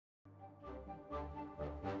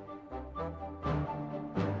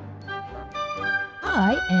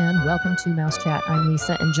Hi, and welcome to Mouse Chat. I'm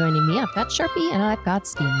Lisa, and joining me, I've got Sharpie, and I've got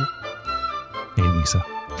Steve. Hey, Lisa.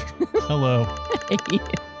 Hello. Hey.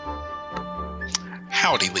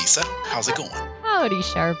 Howdy, Lisa. How's it going? Howdy,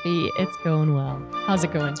 Sharpie. It's going well. How's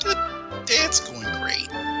it going? It's going great.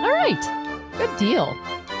 All right. Good deal.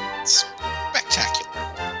 Spectacular.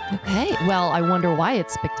 Okay. Well, I wonder why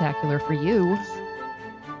it's spectacular for you.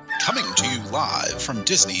 Coming to you live from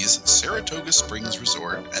Disney's Saratoga Springs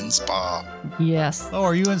Resort and Spa. Yes. Oh,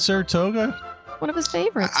 are you in Saratoga? One of his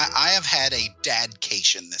favorites. I have had a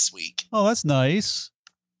dadcation this week. Oh, that's nice.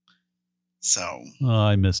 So. Oh,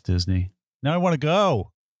 I miss Disney. Now I want to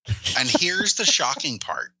go. And here's the shocking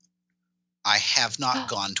part. I have not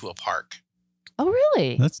gone to a park. Oh,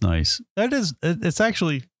 really? That's nice. That is, it's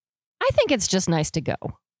actually. I think it's just nice to go.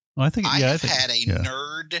 I think, I yeah. have had a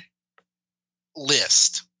nerd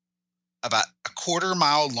list about a quarter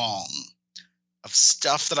mile long of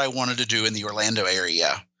stuff that I wanted to do in the Orlando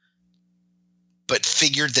area, but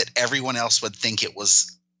figured that everyone else would think it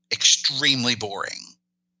was extremely boring.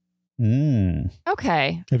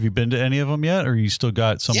 Okay. Have you been to any of them yet, or you still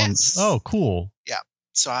got someone? Yes. Oh, cool. Yeah.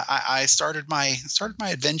 So I started my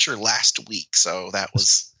adventure last week. So that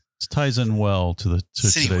was. This ties in well to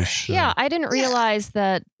today's show. Yeah, I didn't realize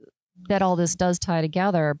that all this does tie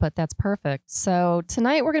together, but that's perfect. So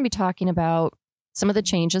tonight we're going to be talking about some of the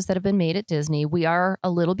changes that have been made at Disney. We are a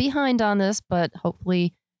little behind on this, but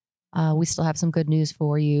hopefully we still have some good news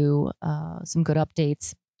for you, some good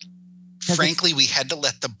updates. Frankly, we had to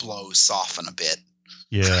let the blow soften a bit.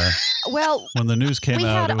 Yeah. Well, when the news came we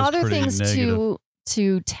out, had it was other pretty things negative.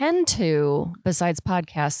 to tend to besides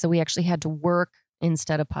podcasts, so we actually had to work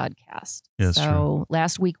instead of podcast. Yeah, so true.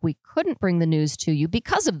 Last week we couldn't bring the news to you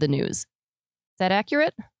because of the news. Is that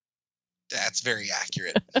accurate? That's very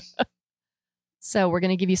accurate. So we're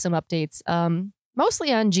going to give you some updates,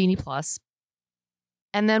 mostly on Genie Plus.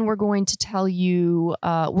 And then we're going to tell you,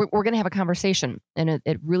 we're going to have a conversation, and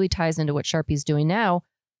it really ties into what Sharpie's doing now.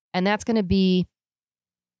 And that's going to be,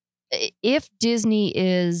 if Disney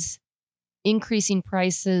is increasing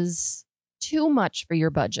prices too much for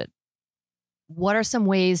your budget, what are some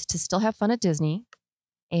ways to still have fun at Disney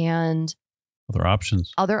and Other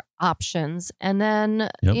options. And then,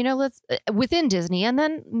 let's within Disney, and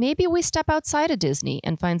then maybe we step outside of Disney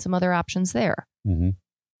and find some other options there. Mm-hmm.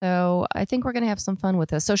 So I think we're going to have some fun with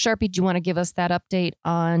this. So Sharpie, do you want to give us that update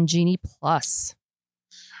on Genie Plus?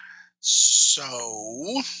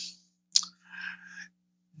 So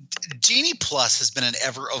Genie Plus has been an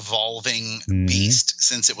ever evolving beast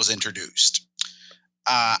since it was introduced.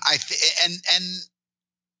 And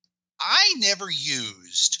I never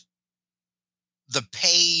used the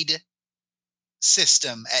paid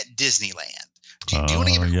system at Disneyland. Do you want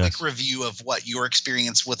to give a quick review of what your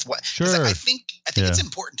experience with what? Sure. I think it's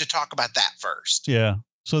important to talk about that first. Yeah.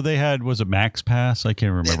 So they had, was it Max Pass? I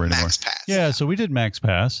can't remember anymore. Max Pass. Yeah. So we did Max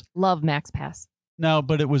Pass. Love Max Pass. Now,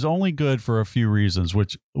 but it was only good for a few reasons,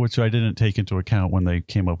 which I didn't take into account when they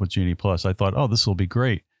came up with Genie Plus. I thought, oh, this will be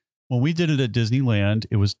great. When we did it at Disneyland,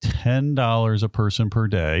 it was $10 a person per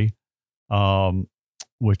day,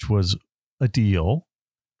 which was a deal.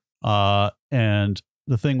 And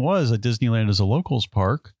the thing was that Disneyland is a locals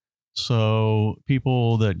park, so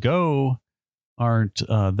people that go aren't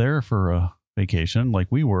there for a vacation like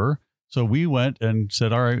we were. So we went and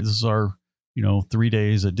said, all right, this is our 3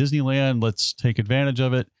 days at Disneyland. Let's take advantage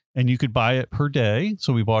of it. And you could buy it per day.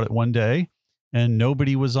 So we bought it one day, and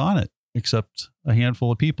nobody was on it except a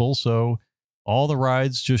handful of people. So all the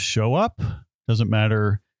rides just show up. Doesn't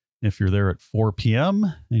matter if you're there at 4 p.m.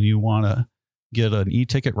 and you want to get an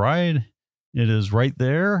e-ticket ride. It is right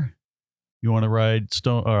there. You want to ride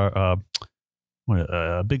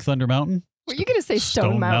Big Thunder Mountain? Were you going to say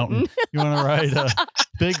Stone Mountain? You want to ride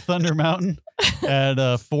Big Thunder Mountain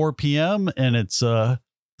at 4 p.m. and it's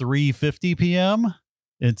 3:50 p.m.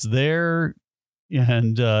 It's there,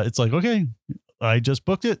 and it's like, okay, I just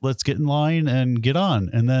booked it. Let's get in line and get on.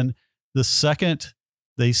 And then the second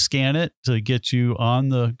they scan it to get you on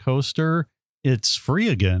the coaster, it's free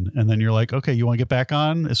again. And then you're like, okay, you want to get back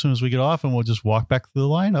on as soon as we get off, and we'll just walk back to the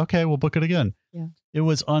line. Okay, we'll book it again. Yeah. It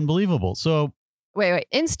was unbelievable. So wait.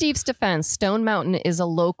 In Steve's defense, Stone Mountain is a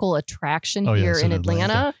local attraction here yes, in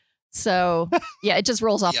Atlanta. So yeah, it just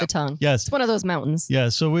rolls off the tongue. Yes. It's one of those mountains. Yeah.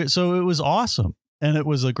 So it was awesome. And it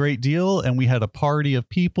was a great deal. And we had a party of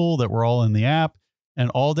people that were all in the app,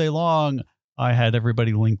 and all day long I had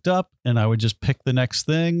everybody linked up, and I would just pick the next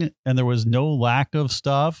thing. And there was no lack of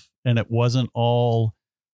stuff. And it wasn't all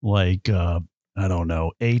like, I don't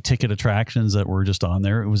know, ticket attractions that were just on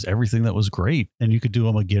there. It was everything that was great. And you could do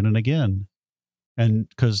them again and again. And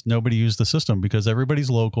because nobody used the system, because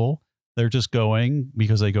everybody's local. They're just going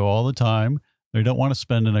because they go all the time. They don't want to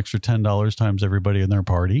spend an extra $10 times everybody in their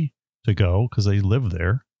party to go because they live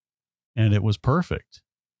there. And it was perfect.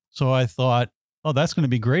 So I thought, oh, that's going to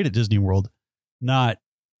be great at Disney World, not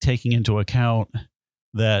taking into account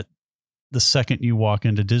that the second you walk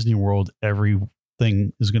into Disney World,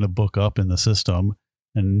 everything is going to book up in the system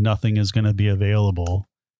and nothing is going to be available.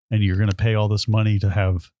 And you're going to pay all this money to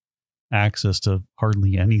have access to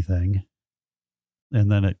hardly anything.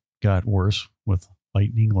 And then it got worse with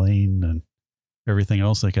Lightning Lane and everything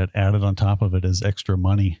else that got added on top of it as extra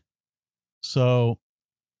money. So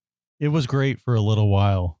it was great for a little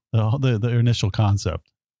while, the initial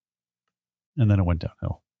concept. And then it went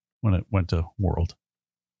downhill when it went to World.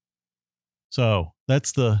 So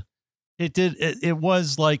that's it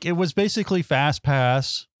was basically Fast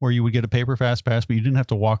Pass where you would get a paper Fast Pass, but you didn't have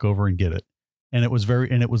to walk over and get it. And it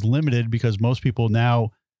was limited because most people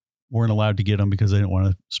now weren't allowed to get them because they didn't want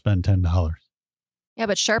to spend $10. Yeah,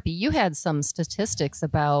 but Sharpie, you had some statistics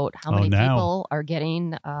about how many people are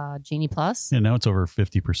getting Genie Plus. And now it's over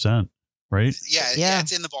 50%, right? Yeah,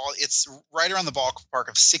 it's in the ball. It's right around the ballpark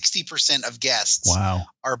of 60% of guests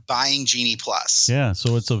are buying Genie Plus. Yeah,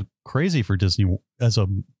 so it's crazy for Disney as a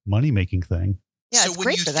money-making thing. Yeah, so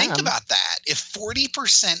when you think about that, if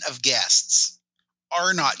 40% of guests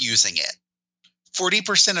are not using it,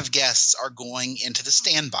 40% of guests are going into the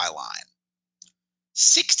standby line.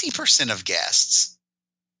 60% of guests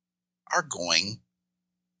are going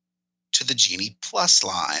to the Genie Plus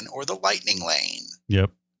line or the Lightning Lane.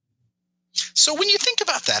 Yep. So when you think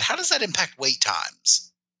about that, how does that impact wait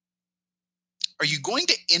times? Are you going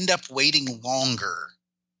to end up waiting longer?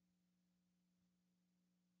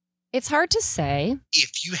 It's hard to say.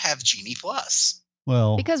 If you have Genie Plus.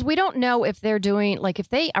 Well, because we don't know if they're doing, like, if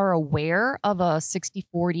they are aware of a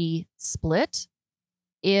 60-40 split,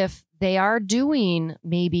 if they are doing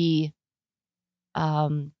maybe,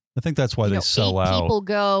 I think that's why they sell 8 out. people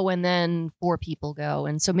go and then 4 people go.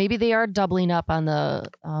 And so maybe they are doubling up on the,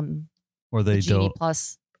 or they the Genie don't.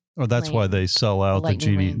 Plus. Or that's lane, why they sell out the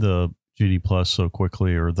Genie Plus so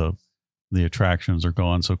quickly, or the attractions are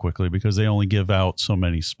gone so quickly because they only give out so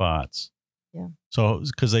many spots. Yeah. So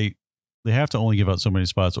because they have to only give out so many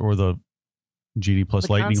spots, or the Genie Plus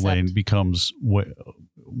Lightning Lane becomes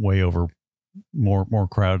way over more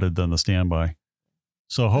crowded than the standby.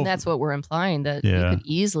 So and that's what we're implying, that you could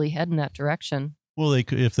easily head in that direction. Well, they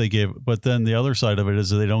could if they gave, but then the other side of it is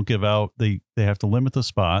that they don't give out. They have to limit the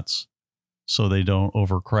spots so they don't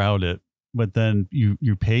overcrowd it. But then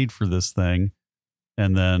you paid for this thing,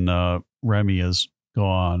 and then Remy is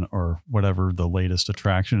gone, or whatever the latest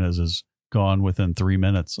attraction is gone within 3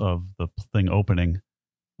 minutes of the thing opening.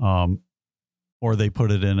 Or they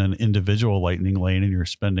put it in an individual Lightning Lane and you're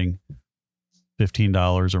spending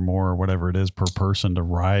 $15 or more or whatever it is per person to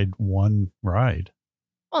ride one ride.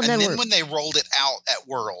 Well, and then when they rolled it out at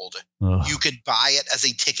World, you could buy it as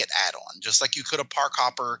a ticket add-on, just like you could a park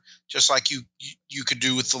hopper, just like you could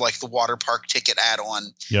do with the water park ticket add-on.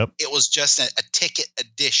 Yep. It was just a ticket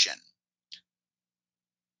addition.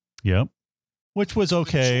 Yep. Which was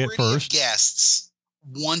okay at first. Guests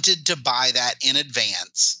wanted to buy that in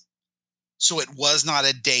advance, so it was not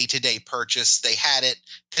a day-to-day purchase. They had it.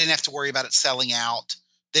 They didn't have to worry about it selling out.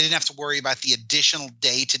 They didn't have to worry about the additional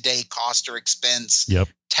day-to-day cost or expense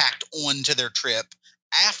tacked onto their trip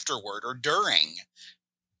afterward or during.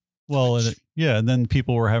 Well, and then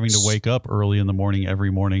people were having to wake up early in the morning every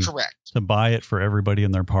morning, correct, to buy it for everybody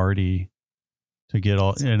in their party to get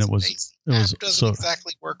all. And it was doesn't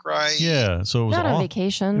exactly work right. Yeah, so it was not on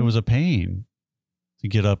vacation. It was a pain to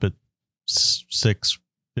get up at 6:50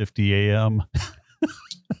 a.m.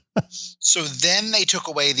 So then they took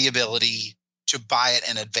away the ability to buy it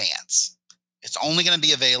in advance. It's only going to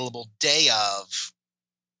be available day of.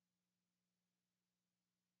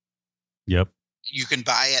 Yep. You can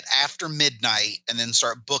buy it after midnight and then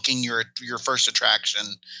start booking your first attraction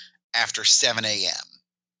after 7 a.m.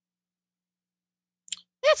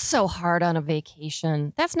 That's so hard on a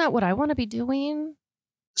vacation. That's not what I want to be doing.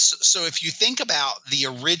 So if you think about the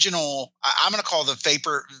original, I'm going to call the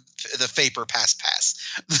Vapor Fast Pass,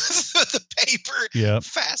 the paper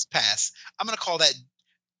Fast Pass. I'm going to call that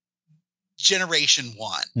Generation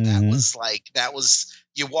 1. Mm-hmm. That was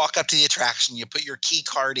you walk up to the attraction, you put your key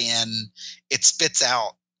card in, it spits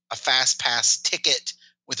out a Fast Pass ticket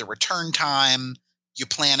with a return time. You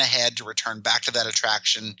plan ahead to return back to that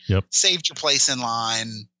attraction. Yep. Saved your place in line.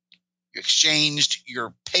 You exchanged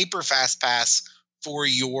your paper Fast Pass for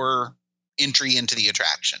your entry into the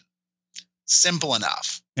attraction. Simple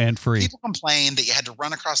enough. And free. People complained that you had to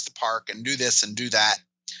run across the park and do this and do that.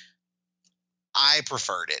 I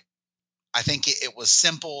preferred it. I think it was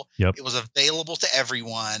simple. Yep. It was available to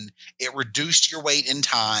everyone. It reduced your wait in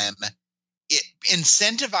time. It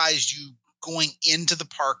incentivized you going into the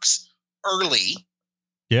parks early.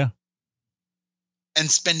 Yeah. And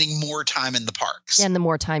spending more time in the parks. And the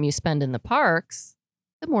more time you spend in the parks,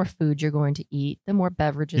 the more food you're going to eat, the more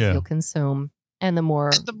beverages you'll consume, and the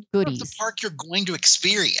more goodies. The park you're going to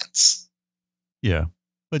experience. Yeah.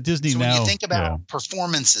 But Disney so now. When you think about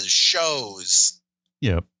performances, shows.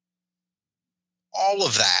 Yep. All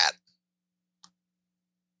of that.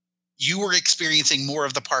 You were experiencing more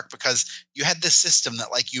of the park because you had this system that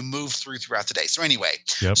like you move throughout the day. So anyway,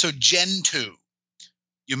 so Gen 2,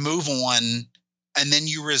 you move on. And then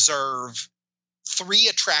you reserve 3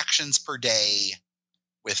 attractions per day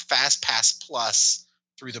with Fast Pass Plus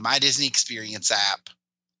through the My Disney Experience app.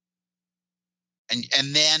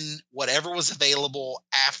 And then whatever was available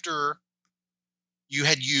after you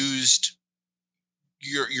had used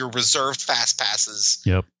your reserved Fast Passes,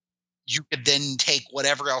 you could then take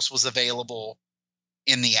whatever else was available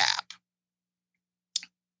in the app.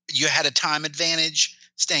 You had a time advantage.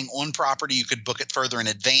 Staying on property, you could book it further in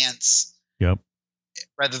advance. Yep.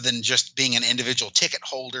 Rather than just being an individual ticket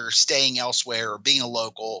holder, staying elsewhere, or being a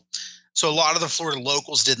local. So a lot of the Florida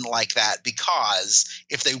locals didn't like that because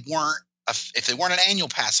if they weren't an annual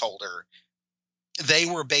pass holder, they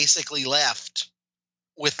were basically left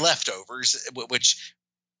with leftovers, which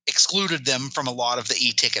excluded them from a lot of the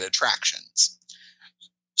e-ticket attractions.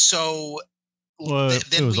 So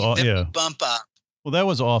then we bump up. Well, that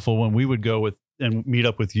was awful when we would go with and meet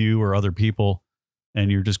up with you or other people, and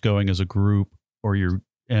you're just going as a group.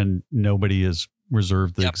 And nobody has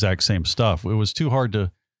reserved the exact same stuff. It was too hard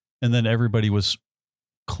to, and then everybody was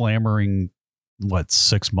clamoring,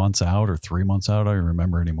 6 months out or 3 months out? I don't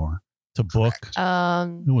remember anymore to book.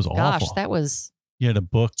 It was awful. Gosh, that was, you had to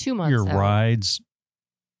book 2 months your out. rides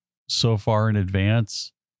so far in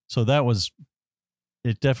advance. So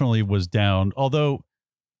it definitely was down. Although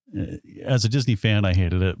as a Disney fan, I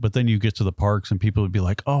hated it. But then you get to the parks and people would be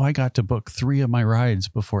like, oh, I got to book 3 of my rides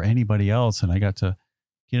before anybody else. And I got to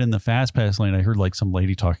get in the Fast Pass lane. I heard like some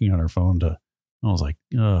lady talking on her phone I was like,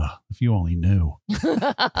 if you only knew.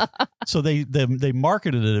 So they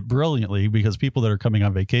marketed it brilliantly because people that are coming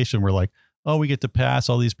on vacation were like, oh, we get to pass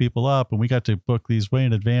all these people up and we got to book these way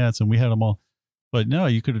in advance and we had them all. But no,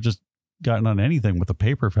 you could have just gotten on anything with a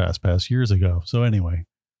paper Fast Pass years ago. So anyway.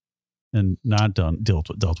 And not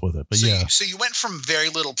dealt with it, but So you went from very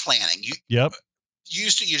little planning. You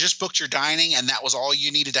just booked your dining, and that was all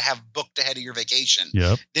you needed to have booked ahead of your vacation.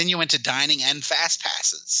 Yep. Then you went to dining and Fast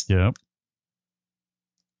Passes. Yep.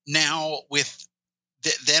 Now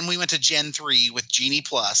then we went to Gen 3 with Genie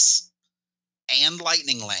Plus and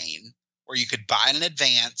Lightning Lane, where you could buy it in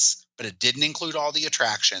advance, but it didn't include all the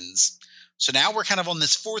attractions. So now we're kind of on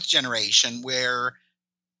this 4th generation where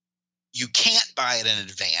you can't buy it in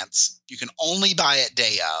advance. You can only buy it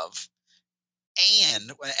day of.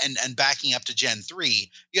 And backing up to Gen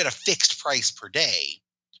 3, you had a fixed price per day.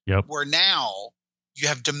 Yep. Where now you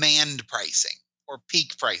have demand pricing or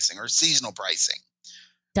peak pricing or seasonal pricing.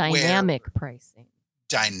 Dynamic pricing.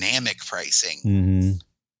 Mm-hmm.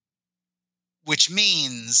 Which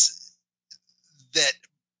means that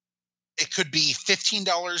it could be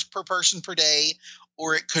 $15 per person per day,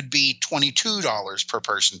 or it could be $22 per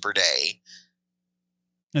person per day.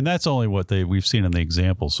 And that's only what we've seen in the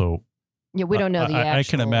example. So yeah, we don't know the actual. I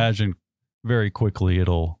can imagine very quickly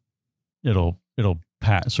it'll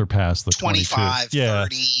surpass the 25, 22. Yeah.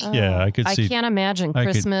 30. Yeah, I could see. I can't imagine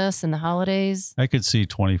Christmas and the holidays. I could see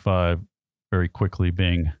 25 very quickly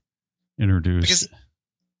being introduced. Because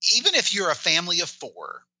even if you're a family of 4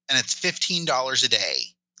 and it's $15 a day,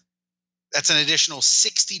 that's an additional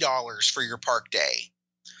 $60 for your park day.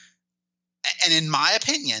 And in my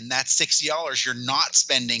opinion, that's $60 you're not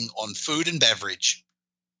spending on food and beverage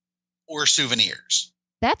or souvenirs.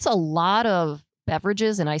 That's a lot of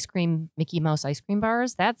beverages and ice cream, Mickey Mouse ice cream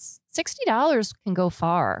bars. That's $60 can go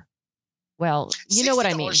far. Well, you know what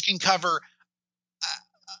I mean. $60 can cover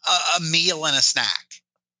a meal and a snack.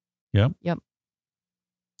 Yep.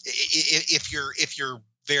 If you're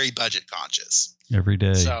very budget conscious. Every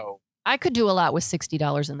day. So I could do a lot with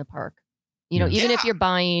 $60 in the park. Even if you're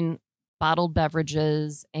buying bottled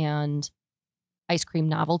beverages and ice cream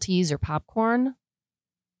novelties or popcorn,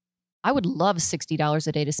 I would love $60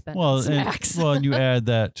 a day to spend on snacks. And you add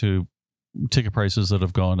that to ticket prices that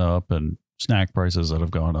have gone up and snack prices that have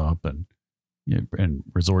gone up and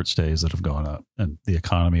resort stays that have gone up and the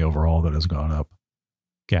economy overall that has gone up,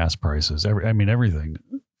 gas prices, everything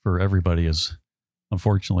for everybody is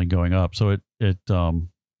unfortunately going up. So it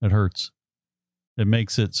hurts. It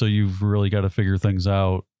makes it so you've really got to figure things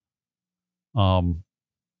out But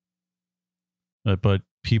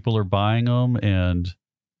people are buying them, and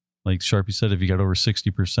like Sharpie said, if you got over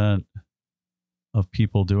 60% of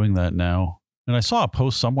people doing that now, and I saw a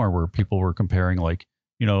post somewhere where people were comparing, like,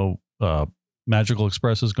 Magical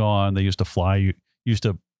Express is gone. They used to fly. You used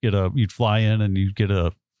to you'd fly in and you'd get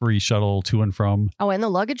a free shuttle to and from. Oh, and the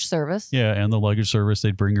luggage service. Yeah, and the luggage service.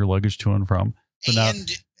 They'd bring your luggage to and from. So now, And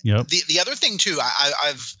yep. the other thing too,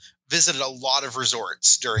 I've visited a lot of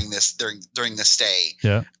resorts during this stay.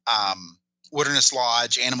 Yeah. Wilderness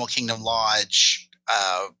Lodge, Animal Kingdom Lodge,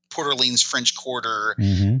 Port Orleans French Quarter.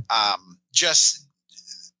 Just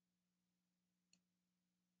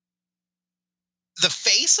the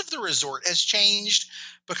face of the resort has changed,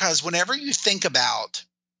 because whenever you think about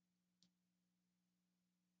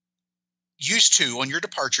used to on your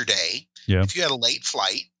departure day, if you had a late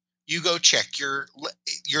flight, you go check your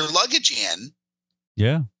luggage in.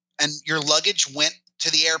 Yeah. And your luggage went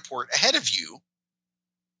to the airport ahead of you,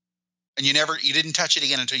 and you didn't touch it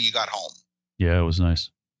again until you got home. Yeah, it was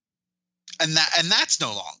nice. And that's no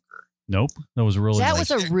longer. Nope. That was really That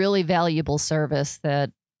nice. was a really valuable service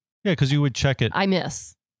that because you would check it. I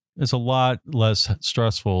miss. It's a lot less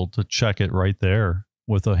stressful to check it right there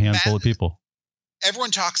with a handful of people.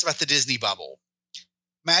 Everyone talks about the Disney bubble.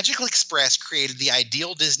 Magical Express created the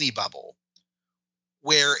ideal Disney bubble,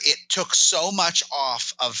 where it took so much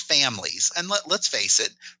off of families. And let's face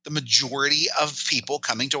it, the majority of people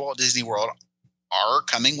coming to Walt Disney World are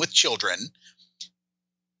coming with children.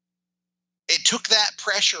 It took that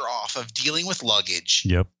pressure off of dealing with luggage.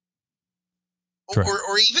 Yep.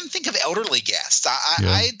 Or even think of elderly guests.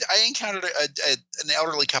 I encountered an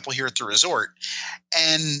elderly couple here at the resort,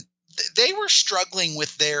 and they were struggling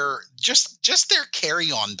with their just their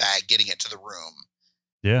carry-on bag getting it to the room.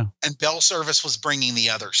 Yeah. And Bell Service was bringing the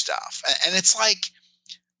other stuff. And it's like,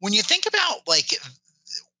 when you think about like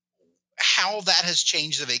how that has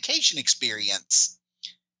changed the vacation experience,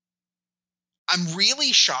 I'm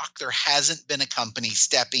really shocked there hasn't been a company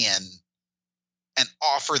step in and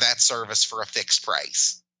offer that service for a fixed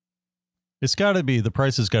price. It's got to be, the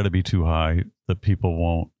price has got to be too high that people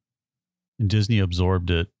won't. And Disney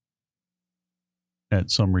absorbed it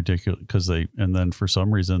at some ridiculous, and then for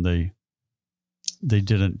some reason they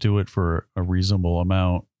didn't do it for a reasonable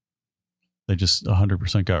amount. They just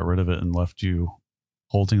 100% got rid of it and left you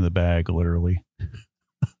holding the bag literally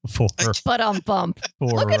for bump.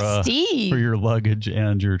 Look at Steve. For your luggage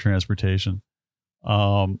and your transportation.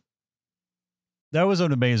 That was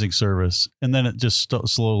an amazing service. And then it just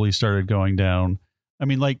slowly started going down. I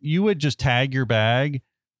mean, like, you would just tag your bag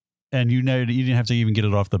and you didn't have to even get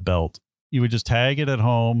it off the belt. You would just tag it at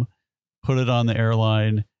home, put it on the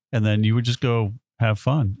airline, and then you would just go have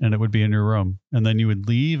fun, and it would be in your room. And then you would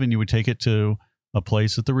leave and you would take it to a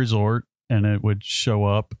place at the resort, and it would show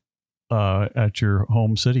up at your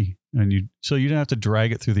home city. And so you didn't have to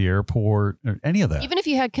drag it through the airport or any of that. Even if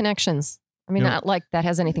you had connections. I mean, not like that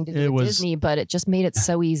has anything to do with Disney, but it just made it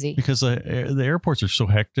so easy. Because the airports are so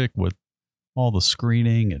hectic with all the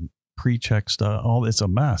screening and pre-check stuff. It's a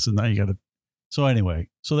mess. And now you got to. So anyway,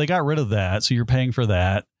 so they got rid of that. So you're paying for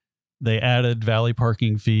that. They added valley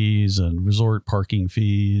parking fees and resort parking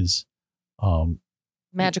fees.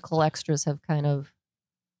 Magical extras have kind of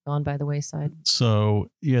gone by the wayside. So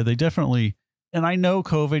yeah, they definitely. And I know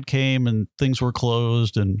COVID came and things were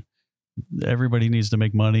closed and everybody needs to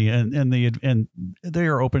make money, and they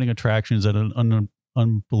are opening attractions at an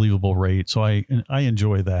unbelievable rate. So I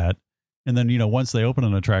enjoy that. And then, once they open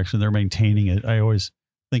an attraction, they're maintaining it. I always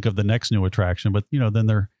think of the next new attraction, but then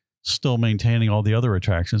they're still maintaining all the other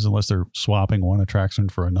attractions unless they're swapping one attraction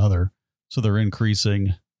for another. So they're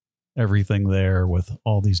increasing everything there with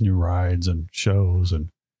all these new rides and shows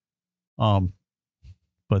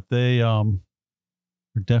but they are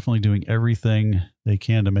definitely doing everything they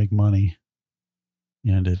can to make money.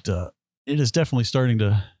 And it is definitely starting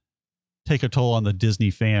to take a toll on the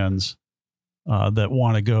Disney fans that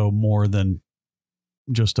want to go more than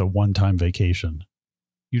just a one-time vacation.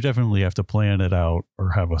 You definitely have to plan it out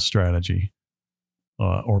or have a strategy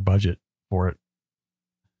or budget for it.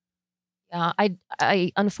 Yeah,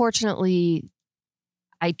 I unfortunately,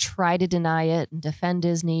 I try to deny it and defend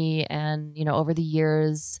Disney. And, over the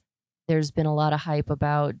years, there's been a lot of hype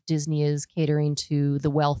about Disney is catering to the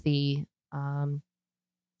wealthy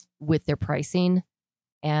with their pricing.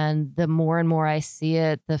 And the more and more I see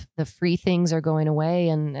it, the free things are going away.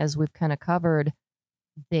 And as we've kind of covered,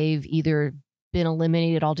 they've either been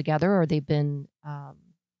eliminated altogether or they've been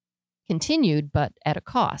continued, but at a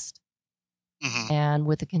cost. Mm-hmm. And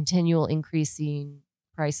with the continual increasing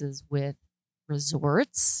prices with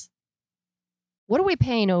resorts, what are we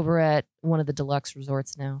paying over at one of the deluxe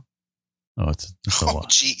resorts now? Oh, it's a Oh, lot.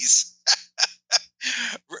 geez.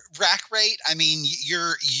 Rack rate. I mean,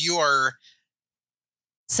 you're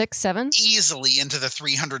 6, 7 easily into the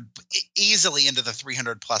 300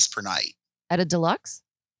 plus per night. at a deluxe.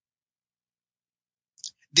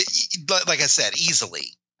 Like I said,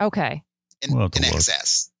 easily Okay. in We'll have to look.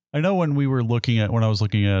 excess. I know when I was looking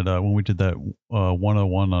at when we did that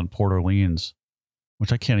 101 on Port Orleans,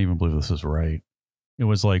 which I can't even believe this is right. It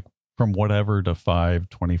was like from whatever to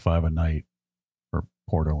 $5.25 a night for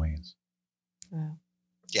Port Orleans.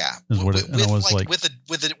 Yeah, Is what it, and I was like, with a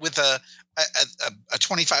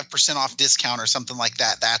 25% off discount or something like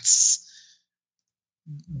that. That's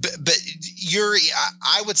but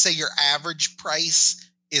I would say your average price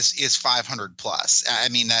is 500 plus. I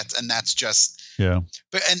mean that's just yeah.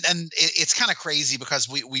 But it's kind of crazy because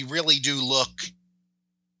we really do look.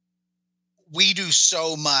 We do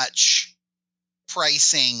so much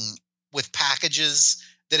pricing with packages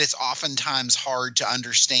that it's oftentimes hard to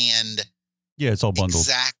understand. Yeah, it's all bundled.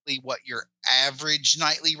 Exactly what your average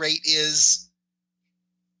nightly rate is.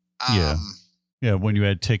 Yeah. When you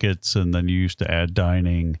add tickets and then you used to add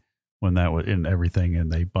dining when that was in everything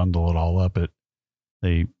and they bundle it all up,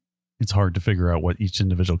 it's hard to figure out what each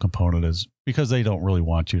individual component is because they don't really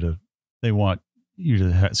want you to. They want you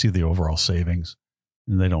to see the overall savings,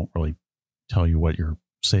 and they don't really tell you what you're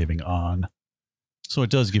saving on. So it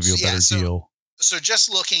does give you a better deal. So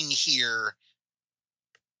just looking here,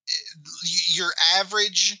 your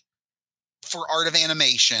average for Art of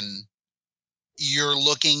Animation, you're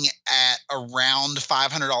looking at around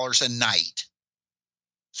 $500 a night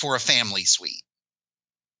for a family suite.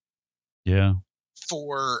 Yeah.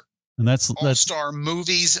 And that's All-Star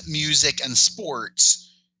Movies, Music, and Sports,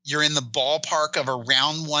 you're in the ballpark of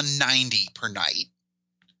around $190 per night.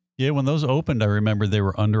 Yeah, when those opened, I remember they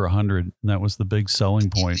were under 100, and that was the big selling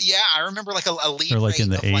point. Yeah, I remember like a lead They're like rate in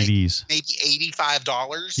the of 80s, like maybe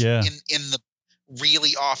 $85. Yeah. in the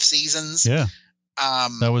really off seasons. Yeah,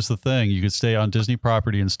 that was the thing. You could stay on Disney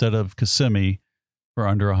property instead of Kissimmee for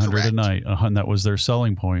under 100 correct. a night. That was their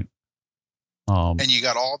selling point. And you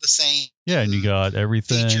got all the same. Yeah, and you got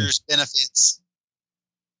everything. Features, benefits.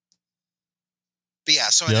 But yeah,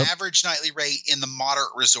 so an average nightly rate in the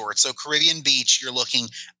moderate resort. So Caribbean Beach, you're looking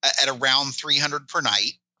at around $300 per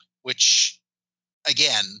night, which,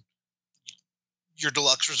 again, your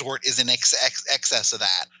deluxe resort is in excess of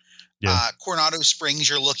that. Yeah. Coronado Springs,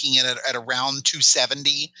 you're looking at around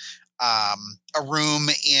 $270. A room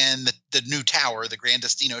in the new tower, the Grand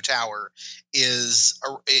Destino Tower, is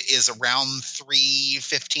around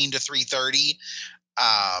 $315 to $330.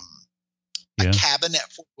 A cabin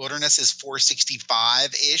at Fort Wilderness is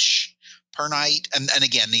 $465-ish per night, and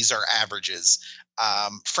again, these are averages.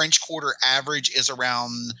 French Quarter average is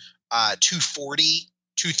around $230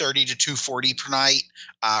 to $240 per night.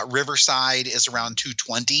 Riverside is around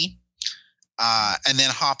 $220. And then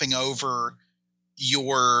hopping over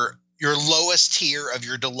your lowest tier of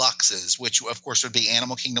your deluxes, which of course would be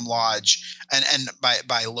Animal Kingdom Lodge, and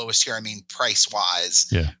by lowest tier I mean price wise,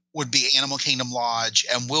 would be Animal Kingdom Lodge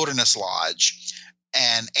and Wilderness Lodge.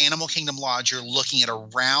 And Animal Kingdom Lodge, you're looking at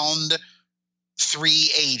around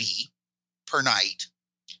 $380 per night.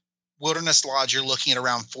 Wilderness Lodge, you're looking at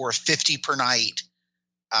around $450 per night.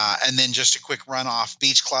 And then just a quick run off,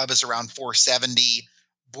 Beach Club is around $470.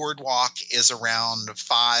 Boardwalk is around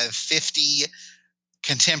 $550.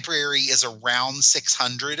 Contemporary is around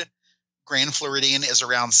 $600. Grand Floridian is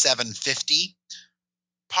around $750.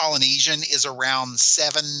 Polynesian is around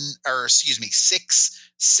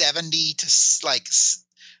 $670 to like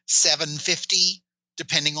 $750,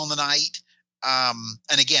 depending on the night.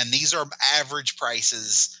 And again, these are average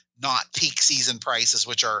prices, not peak season prices,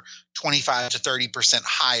 which are 25 to 30%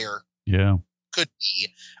 higher. Yeah, could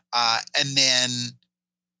be. And then,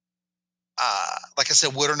 like I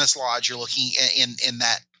said, Wilderness Lodge, you're looking in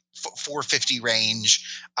that $450 range,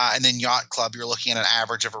 and then Yacht Club, you're looking at an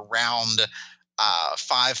average of around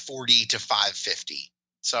 $540 to $550.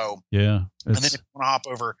 So yeah, and then if you want to hop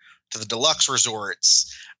over to the deluxe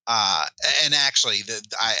resorts, and actually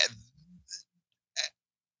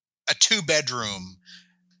a 2-bedroom,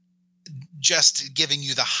 just giving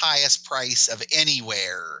you the highest price of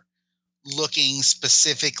anywhere. Looking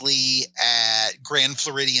specifically at Grand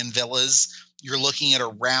Floridian Villas, you're looking at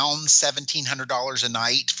around $1,700 a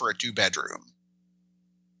night for a 2-bedroom.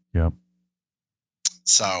 Yep.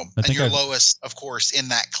 So, and your lowest, of course, in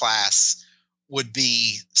that class would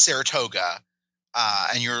be Saratoga,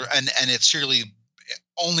 and it's really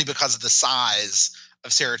only because of the size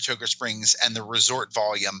of Saratoga Springs and the resort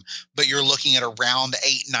volume. But you're looking at around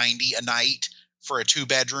 $890 a night for a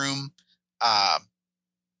 2-bedroom.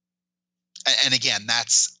 And again,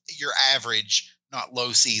 that's your average, not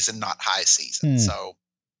low season, not high season. So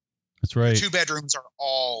that's right. 2 bedrooms are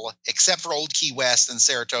all, except for Old Key West and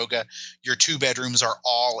Saratoga, your 2 bedrooms are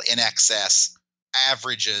all in excess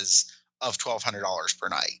averages of $1,200 per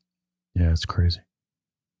night. Yeah, it's crazy.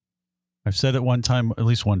 I've said it at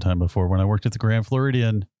least one time before, when I worked at the Grand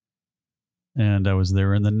Floridian and I was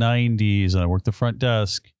there in the 90s and I worked the front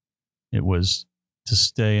desk. It was to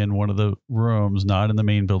stay in one of the rooms, not in the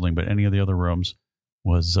main building, but any of the other rooms,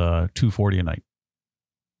 was $240 a night.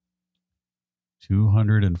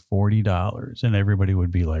 $240. And everybody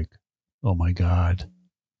would be like, oh my God.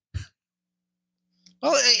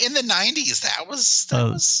 Well, in the 90s, that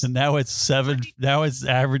was and now it's now it's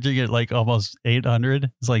averaging at like almost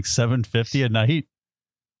 800. It's like $750 a night.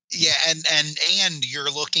 Yeah, and you're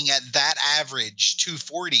looking at that average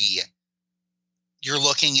 240. You're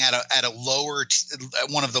looking at a lower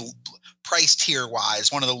one of the price tier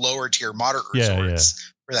wise, one of the lower tier moderate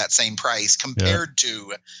resorts for that same price compared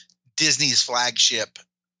to Disney's flagship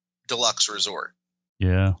deluxe resort.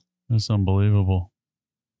 Yeah, that's unbelievable.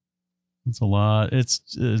 It's a lot. It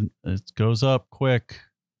goes up quick.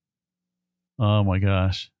 Oh my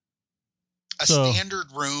gosh. A standard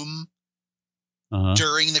room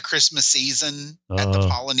during the Christmas season at the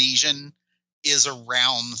Polynesian is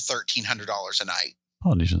around $1,300 a night.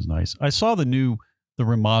 Polynesian's nice. I saw the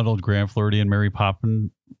remodeled Grand Floridian Mary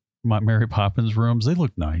Poppins rooms. They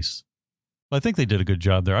look nice. I think they did a good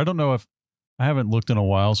job there. I don't know if I haven't looked in a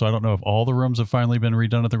while, so I don't know if all the rooms have finally been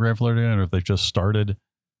redone at the Grand Floridian or if they've just started.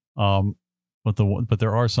 But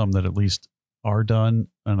there are some that at least are done,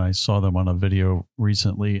 and I saw them on a video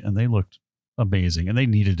recently, and they looked amazing, and they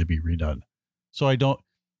needed to be redone. So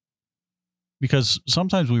because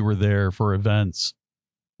sometimes we were there for events,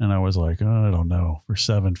 and I was like, oh, I don't know, for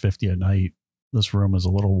 $750 a night, this room is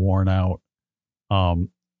a little worn out.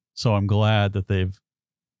 So I'm glad that they've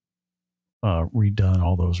redone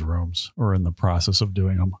all those rooms, or in the process of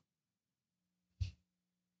doing them.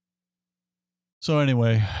 So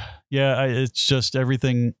anyway, yeah, it's just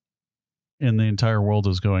everything in the entire world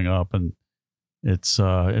is going up, and it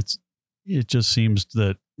just seems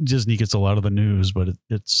that Disney gets a lot of the news, but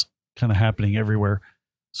it's kind of happening everywhere.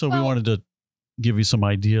 So we wanted to give you some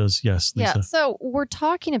ideas. Yes, Lisa. Yeah. So we're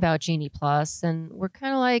talking about Genie Plus, and we're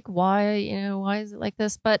kind of like, why is it like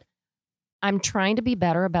this? But I'm trying to be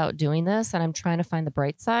better about doing this, and I'm trying to find the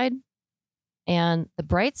bright side. And the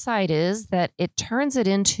bright side is that it turns it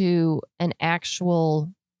into an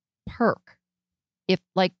actual perk. If,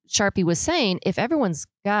 like Sharpie was saying, if everyone's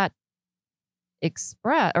got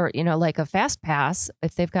Express or, like a Fast Pass,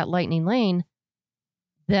 if they've got Lightning Lane,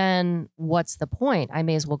 then what's the point? I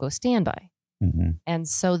may as well go standby. Mm-hmm. And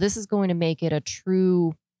so this is going to make it a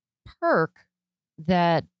true perk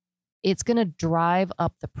that it's going to drive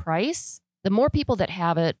up the price. The more people that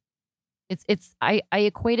have it, I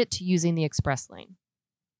equate it to using the Express Lane.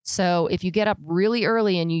 So if you get up really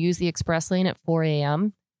early and you use the Express Lane at 4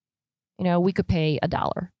 a.m., we could pay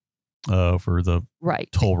 $1. For the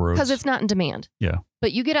toll roads. Because it's not in demand. Yeah.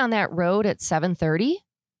 But you get on that road at 7:30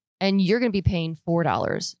 and you're going to be paying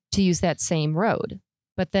 $4 to use that same road.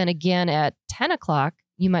 But then again at 10 o'clock,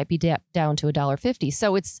 you might be down to $1.50.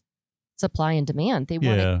 So it's supply and demand. They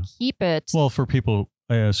want to keep it. Well, for people,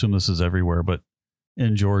 I assume this is everywhere, but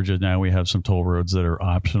in Georgia now we have some toll roads that are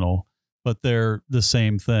optional, but they're the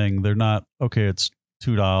same thing. They're not, okay, it's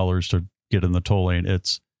 $2 to get in the toll lane.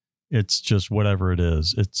 It's just whatever it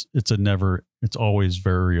is. It's always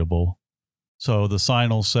variable. So the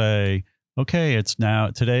sign will say, okay, it's now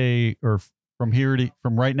today, or from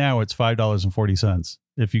right now, it's $5.40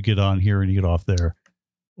 if you get on here and you get off there,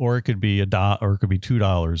 or it could be $1, or it could be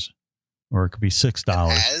 $2, or it could be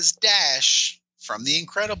 $6. As Dash from The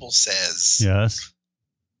Incredibles says, yes.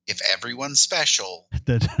 If everyone's special,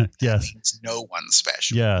 that yes, means no one's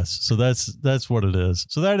special. Yes. So that's what it is.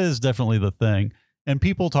 So that is definitely the thing. And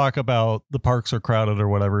people talk about the parks are crowded or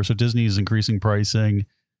whatever. So Disney is increasing pricing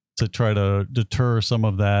to try to deter some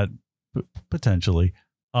of that potentially.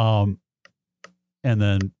 And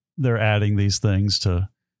then they're adding these things that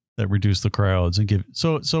reduce the crowds and give.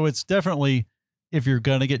 So it's definitely, if you're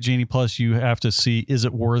going to get Genie Plus, you have to see, is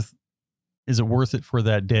it worth it for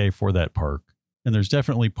that day for that park? And there's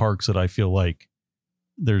definitely parks that I feel like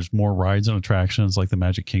there's more rides and attractions, like the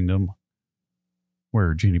Magic Kingdom,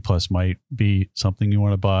 where Genie Plus might be something you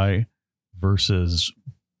want to buy, versus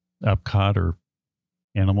Epcot or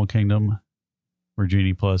Animal Kingdom, where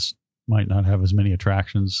Genie Plus might not have as many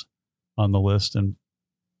attractions on the list and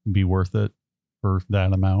be worth it for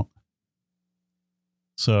that amount.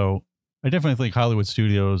 So I definitely think Hollywood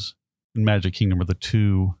Studios and Magic Kingdom are the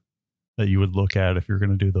two that you would look at if you're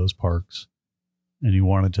going to do those parks. and you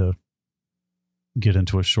wanted to get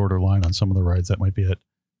into a shorter line on some of the rides, that might be it.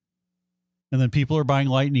 And then people are buying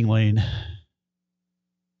Lightning Lane.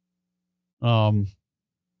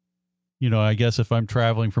 I guess if I'm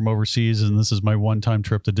traveling from overseas and this is my one-time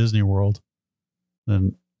trip to Disney World,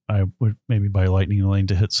 then I would maybe buy Lightning Lane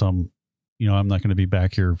to hit some, I'm not going to be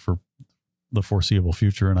back here for the foreseeable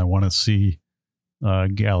future, and I want to see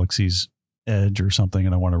Galaxy's Edge or something,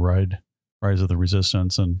 and I want to ride Rise of the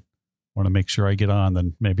Resistance and want to make sure I get on,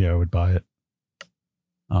 then maybe I would buy it.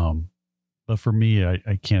 But for me,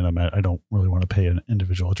 I can't imagine, I don't really want to pay in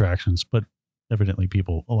individual attractions, but evidently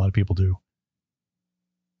a lot of people do.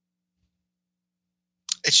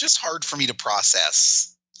 It's just hard for me to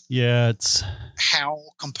process. Yeah, it's how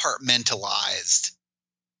compartmentalized.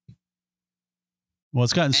 Well,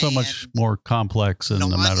 it's gotten so much more complex in a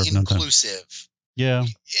matter of no time. Inclusive. Yeah.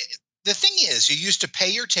 The thing is, you used to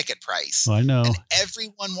pay your ticket price. I know. And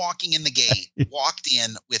everyone walking in the gate walked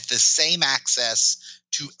in with the same access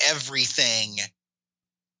to everything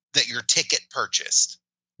that your ticket purchased.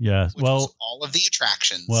 Yeah. Was all of the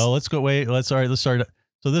attractions. Well, let's start.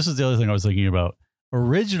 So this is the other thing I was thinking about.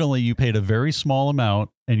 Originally, you paid a very small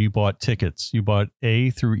amount and you bought tickets. You bought A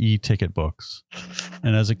through E ticket books.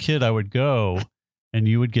 And as a kid, I would go and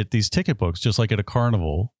you would get these ticket books just like at a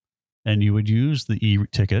carnival. And you would use the E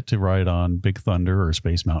ticket to ride on Big Thunder or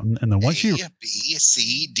Space Mountain. And then once B,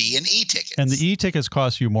 C, D, and E tickets. And the E tickets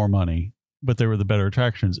cost you more money, but they were the better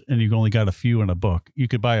attractions. And you only got a few in a book. You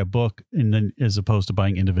could buy a book and then as opposed to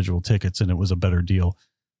buying individual tickets, and it was a better deal.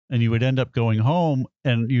 And you would end up going home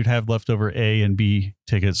and you'd have leftover A and B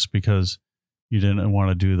tickets because you didn't want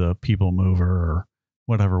to do the People Mover or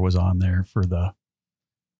whatever was on there for the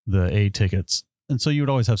A tickets. And so you would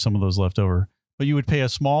always have some of those left over, but you would pay a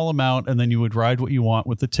small amount and then you would ride what you want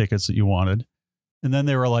with the tickets that you wanted. And then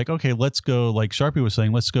they were like, okay, let's go, like Sharpie was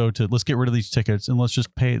saying, let's get rid of these tickets and let's just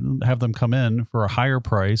have them come in for a higher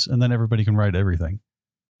price. And then everybody can ride everything.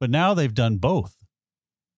 But now they've done both.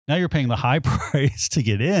 Now you're paying the high price to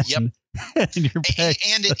get in. Yep. and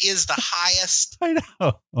it is the highest I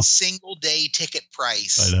know. single day ticket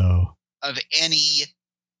price I know. of any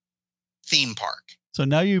theme park. So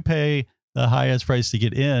now you pay the highest price to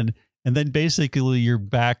get in, and then basically you're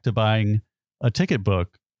back to buying a ticket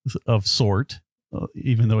book of sort,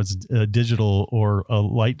 even though it's a digital or a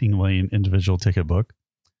Lightning Lane individual ticket book.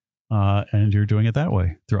 And you're doing it that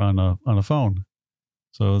way on a phone.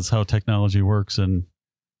 So that's how technology works and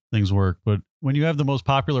things work. But when you have the most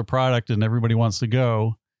popular product and everybody wants to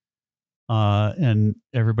go, and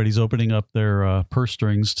everybody's opening up their purse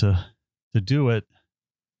strings to do it,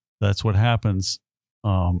 that's what happens.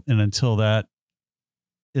 And until that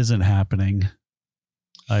isn't happening,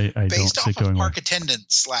 I don't see it going. Based off of park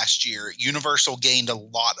attendance last year, Universal gained a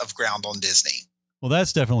lot of ground on Disney. Well,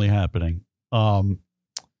 that's definitely happening.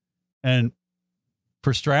 And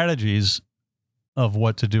for strategies of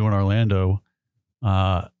what to do in Orlando,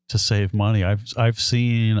 to save money, I've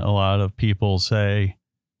seen a lot of people say,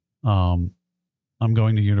 I'm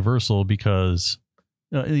going to Universal because,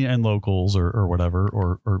 and locals or whatever,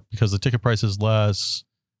 or because the ticket price is less.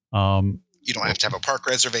 You don't have to have a park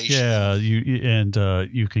reservation. Yeah,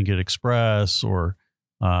 you can get express or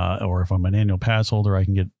if I'm an annual pass holder, I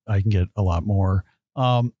can get a lot more.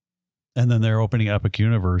 And then they're opening Epic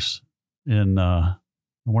Universe in I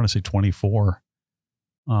want to say 24,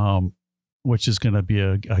 which is going to be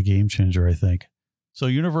a game changer, I think. So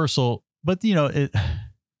Universal, but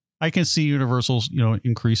I can see Universal's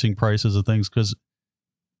increasing prices of things because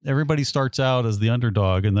everybody starts out as the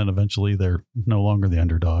underdog, and then eventually they're no longer the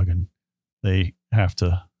underdog, and they have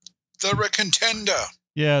to. They're a contender.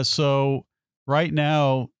 Yeah. So right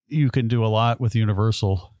now you can do a lot with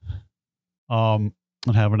Universal, and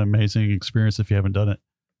have an amazing experience if you haven't done it,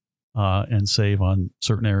 and save on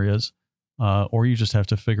certain areas, or you just have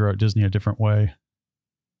to figure out Disney a different way.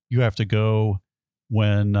 You have to go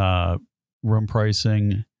when room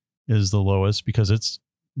pricing is the lowest because it's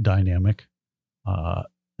dynamic,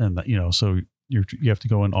 and so you have to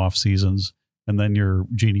go in off seasons, and then your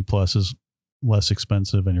Genie Plus is less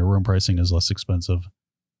expensive and your room pricing is less expensive.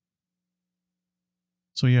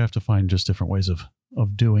 So you have to find just different ways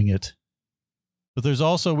of doing it. But there's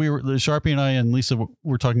also, Sharpie and I and Lisa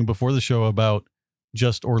were talking before the show about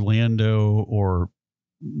just Orlando or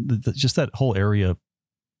just that whole area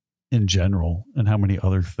in general and how many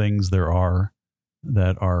other things there are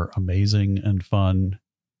that are amazing and fun.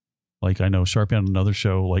 Like I know Sharpie on another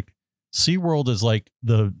show, like SeaWorld is like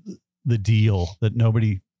the deal that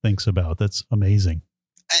nobody thinks about. That's amazing.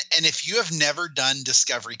 And if you have never done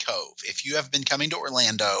Discovery Cove, if you have been coming to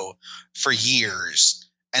Orlando for years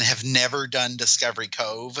and have never done Discovery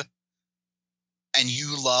Cove, and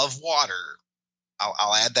you love water,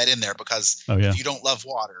 I'll add that in there, because Oh, yeah. if you don't love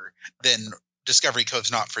water, then Discovery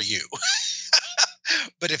Cove's not for you.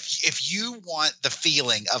 But if you want the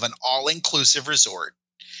feeling of an all-inclusive resort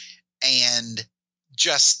and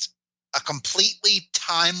just a completely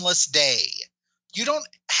timeless day, you don't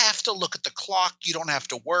have to look at the clock. You don't have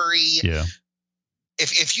to worry. Yeah.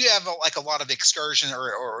 If you have a lot of excursion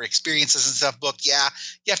or experiences and stuff booked, yeah,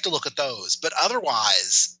 you have to look at those. But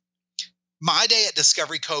otherwise, my day at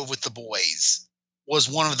Discovery Cove with the boys was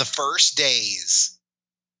one of the first days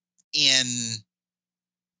in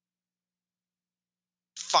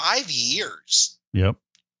 5 years Yep.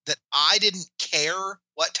 that I didn't care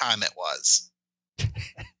what time it was.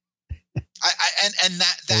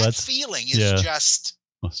 That feeling is just,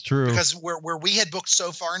 that's true, because where we had booked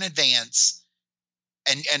so far in advance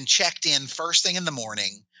and checked in first thing in the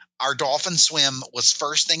morning. Our dolphin swim was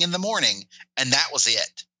first thing in the morning, and that was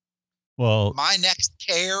it. Well, my next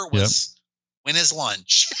care was when is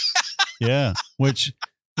lunch? Yeah, which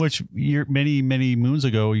many moons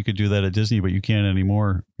ago you could do that at Disney, but you can't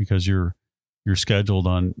anymore because you're scheduled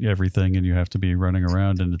on everything and you have to be running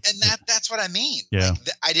around, and that's what I mean. Yeah,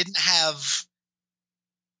 I didn't have.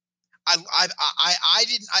 I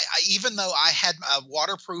didn't. Even though I had a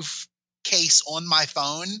waterproof case on my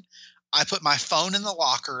phone, I put my phone in the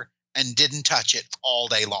locker and didn't touch it all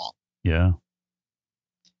day long. Yeah.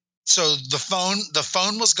 So the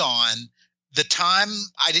phone was gone. The time,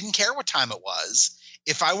 I didn't care what time it was.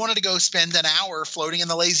 If I wanted to go spend an hour floating in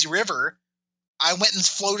the lazy river, I went and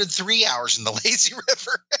floated 3 hours in the lazy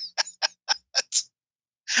river.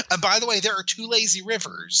 And by the way, there are 2 lazy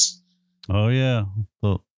rivers. Oh yeah.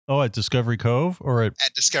 Well, at Discovery Cove or at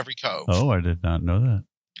Discovery Cove. Oh, I did not know that.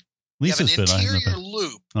 Lisa's been. You have an interior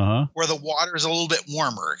loop where the water is a little bit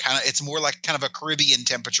warmer. It's more like kind of a Caribbean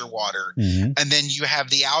temperature water. Mm-hmm. And then you have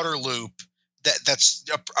the outer loop that's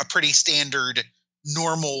a pretty standard,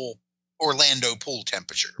 normal Orlando pool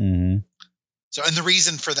temperature. Mm-hmm. So, and the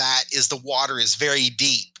reason for that is the water is very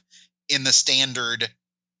deep in the standard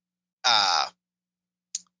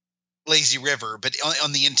lazy river, but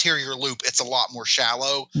on the interior loop, it's a lot more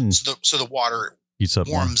shallow. So the water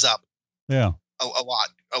warms up. Yeah.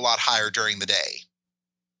 A lot higher during the day.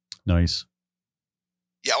 Nice.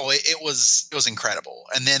 Yeah, well, it was incredible.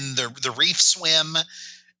 And then the reef swim,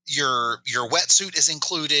 your wetsuit is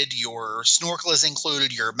included, your snorkel is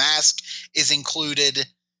included, your mask is included,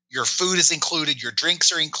 your food is included, your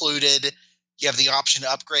drinks are included. You have the option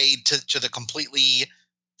to upgrade to the completely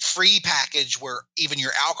free package where even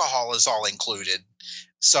your alcohol is all included.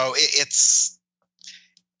 So it's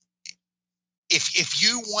if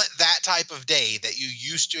you want that type of day that you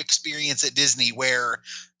used to experience at Disney where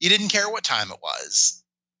you didn't care what time it was,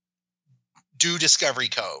 do Discovery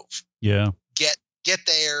Cove. Yeah. Get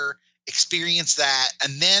there, experience that,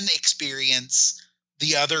 and then experience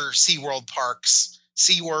the other SeaWorld parks.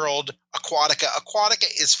 SeaWorld, Aquatica. Aquatica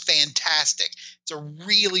is fantastic. It's a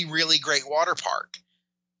really, really great water park.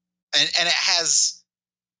 And it has,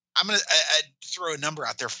 I'm going to throw a number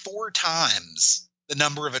out there, 4 times the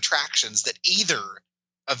number of attractions that either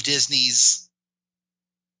of Disney's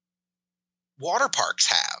water parks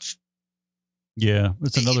have. Yeah,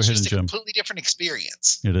 it's another hidden gem. Completely different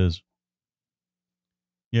experience. It is.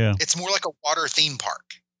 Yeah. It's more like a water theme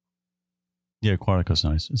park. Yeah, Aquatica's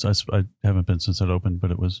nice. I haven't been since it opened,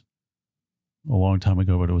 but it was a long time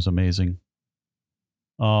ago, but it was amazing.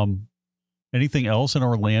 Anything else in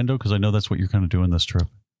Orlando? Because I know that's what you're kind of doing this trip.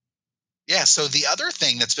 Yeah, so the other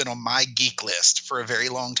thing that's been on my geek list for a very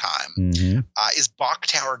long time is Bok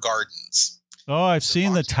Tower Gardens. Oh, I've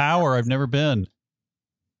seen the tower. I've never been.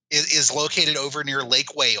 It is located over near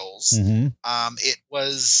Lake Wales. Mm-hmm. It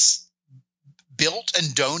was built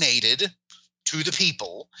and donated to the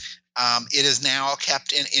people. It is now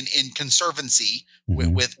kept in conservancy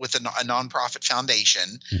with a nonprofit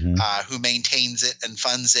foundation who maintains it and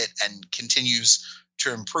funds it and continues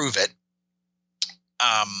to improve it.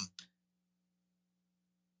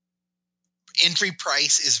 Entry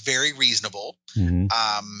price is very reasonable.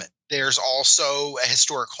 There's also a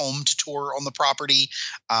historic home to tour on the property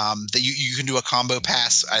that you can do a combo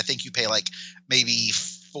pass. I think you pay like maybe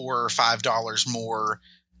 $4 or $5 more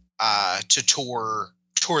to tour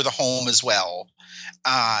the home as well.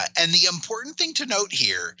 And the important thing to note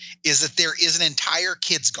here is that there is an entire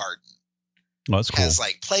kids garden. Oh, that's cool. Has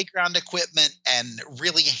like playground equipment and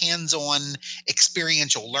really hands-on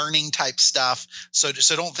experiential learning type stuff. So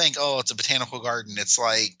don't think, oh, it's a botanical garden. It's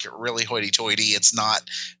like really hoity-toity. It's not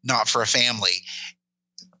for a family.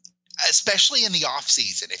 especially in the off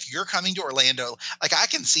season. If you're coming to Orlando, like I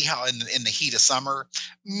can see how in the heat of summer,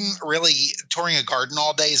 really touring a garden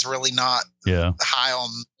all day is really not high on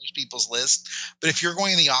most people's list. But if you're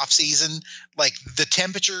going in the off season, like the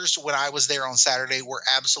temperatures when I was there on Saturday were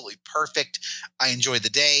absolutely perfect. I enjoyed the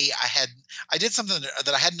day. I did something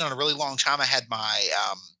that I hadn't done in a really long time. I had my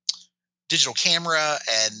digital camera,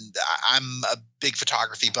 and I'm a big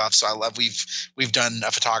photography buff, so we've done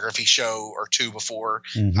a photography show or two before.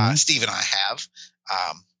 Steve and I have,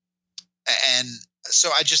 and so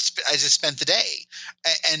I just spent the day.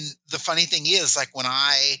 And the funny thing is, like when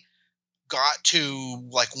I got to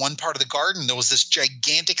like one part of the garden, there was this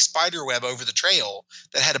gigantic spider web over the trail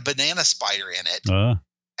that had a banana spider in it,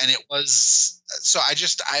 and it was I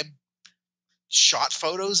shot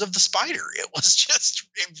photos of the spider. It was just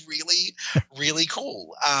really, really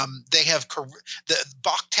cool. They have the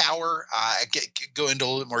Bok Tower. Go into a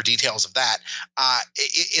little bit more details of that.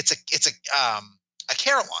 It's a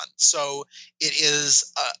carillon, so it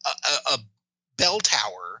is a bell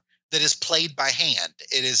tower that is played by hand.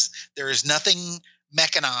 There is nothing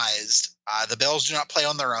mechanized. The bells do not play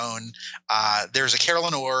on their own. There's a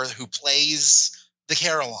carillonneur who plays the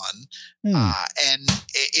carillon, and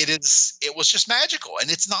it was just magical. And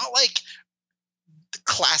it's not like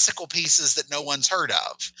classical pieces that no one's heard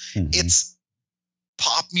of. It's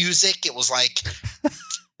pop music. It was like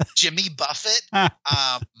Jimmy Buffett,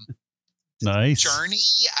 nice Journey.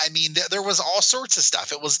 I mean, there was all sorts of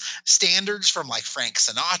stuff. It was standards from like Frank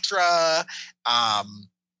Sinatra.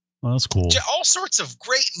 Well, that's cool. All sorts of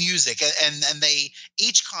great music, and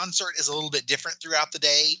each concert is a little bit different throughout the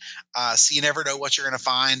day, so you never know what you're going to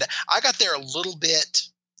find. I got there a little bit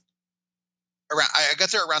around. I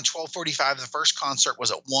got there around 12:45. The first concert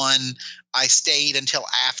was at 1. I stayed until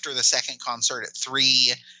after the second concert at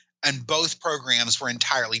 3, and both programs were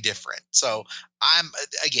entirely different. So I'm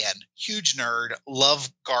again huge nerd.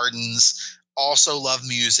 Love gardens. Also love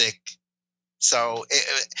music. So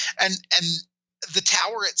and the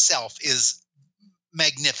tower itself is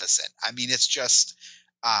magnificent. I mean, it's just,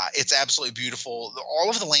 it's absolutely beautiful. All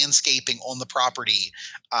of the landscaping on the property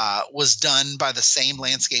was done by the same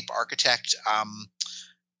landscape architect,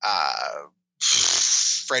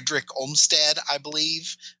 Frederick Olmsted, I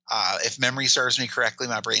believe. If memory serves me correctly,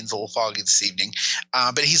 my brain's a little foggy this evening.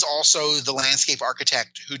 But he's also the landscape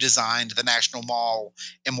architect who designed the National Mall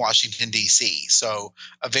in Washington, D.C. So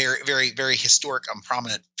a very, very, very historic and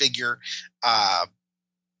prominent figure.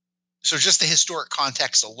 So just the historic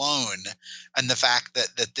context alone, and the fact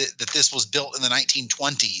that this was built in the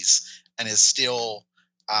 1920s and is still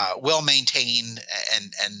well maintained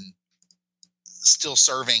and still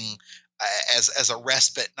serving as a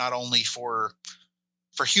respite, not only for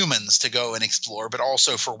humans to go and explore, but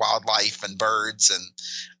also for wildlife and birds. And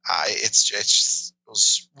it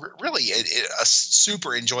was really a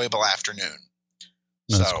super enjoyable afternoon.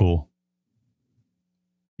 That's cool.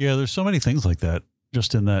 Yeah, there's so many things like that.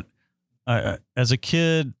 Just in that, as a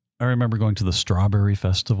kid, I remember going to the Strawberry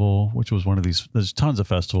Festival, which was one of these. There's tons of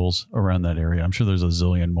festivals around that area. I'm sure there's a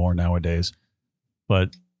zillion more nowadays.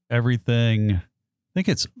 But everything, I think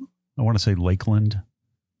I want to say Lakeland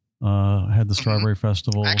had the Strawberry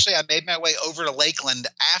Festival. Actually, I made my way over to Lakeland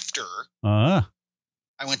after I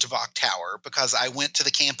went to Bok Tower, because I went to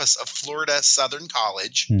the campus of Florida Southern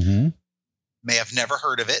College. May have never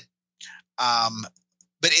heard of it.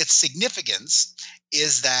 But its significance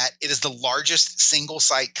is that it is the largest single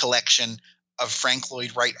site collection of Frank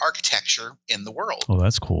Lloyd Wright architecture in the world. Oh,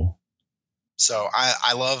 that's cool. So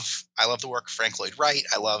I love the work of Frank Lloyd Wright.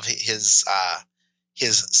 I love his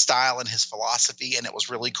style and his philosophy, and it was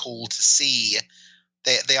really cool to see.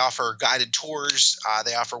 They offer guided tours.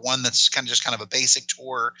 They offer one that's kind of a basic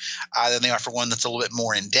tour. Then they offer one that's a little bit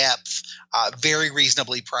more in depth, very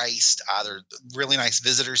reasonably priced. There's a really nice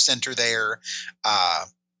visitor center there.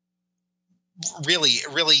 Really,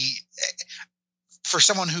 really, for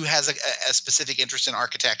someone who has a specific interest in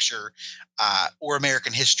architecture or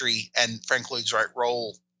American history, and Frank Lloyd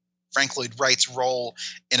Wright's role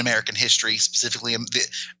in American history, specifically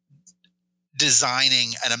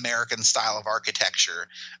designing an American style of architecture,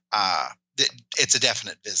 it's a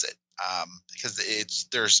definite visit, because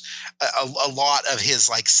there's a lot of his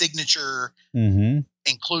like signature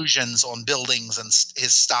inclusions on buildings and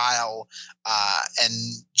his style, and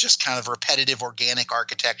just kind of repetitive organic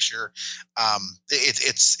architecture.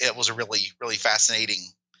 It was a really, really fascinating.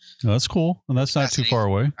 Oh, that's cool, and that's not too far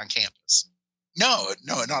away on campus. No,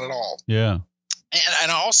 not at all. Yeah.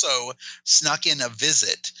 And I also snuck in a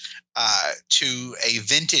visit to a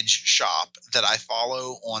vintage shop that I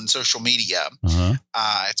follow on social media.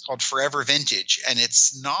 It's called Forever Vintage, and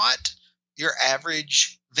it's not your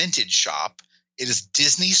average vintage shop. It is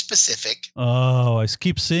Disney specific. Oh, I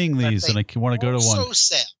keep seeing these, and I want to go to one. Also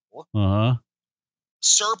sell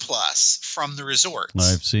surplus from the resorts.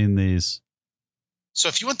 I've seen these. So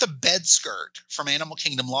if you want the bed skirt from Animal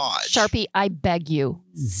Kingdom Lodge, Sharpie, I beg you,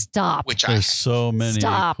 stop. There's so many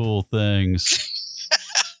cool things.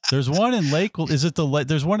 There's one in Lakewood.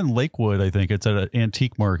 There's one in Lakewood, I think. It's at an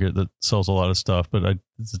antique market that sells a lot of stuff, but it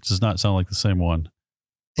does not sound like the same one.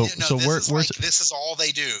 But, no, so this is all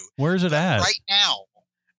they do. Where's it at? Right now,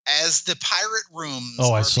 as the pirate rooms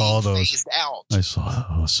I saw those. phased out. I saw.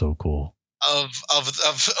 Oh, so cool. Of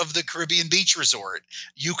the Caribbean Beach Resort,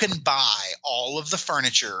 you can buy all of the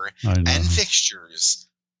furniture and fixtures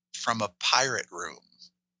from a pirate room.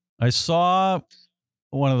 I saw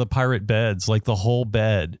one of the pirate beds, like the whole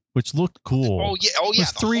bed, which looked cool. Oh yeah. It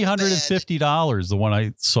was $350. The one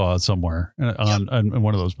I saw somewhere on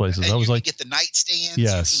one of those places. And I was like, you can get the nightstands.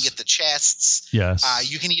 Yes. You can get the chests. Yes.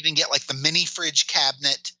 You can even get like the mini fridge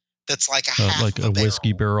cabinet that's like a half like a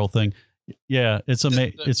whiskey barrel thing. Yeah, it's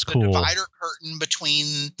amazing. It's cool. The divider curtain between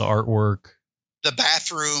the artwork, the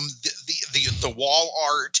bathroom, the wall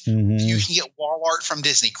art. Mm-hmm. You can get wall art from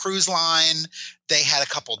Disney Cruise Line. They had a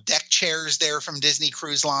couple deck chairs there from Disney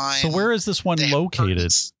Cruise Line. So where is this one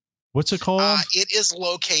located? What's it called? It is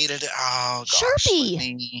located. Oh, gosh,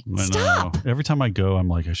 Sharpie, stop! Every time I go, I'm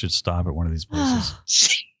like, I should stop at one of these places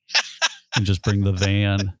and just bring the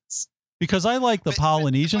van. Because I like the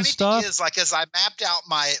Polynesian stuff. Is like as I mapped out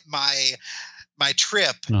my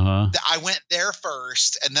trip, I went there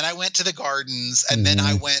first, and then I went to the gardens, and then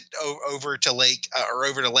I went over to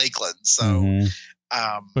Lakeland. So,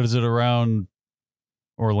 but is it around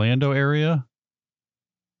Orlando area?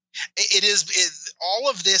 It is. All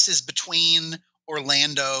of this is between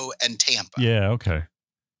Orlando and Tampa. Yeah. Okay.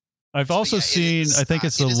 I've also seen. I think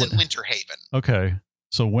it's in Winter Haven. Okay,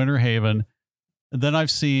 so Winter Haven, and then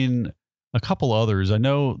I've seen a couple others. I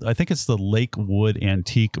think it's the Lakewood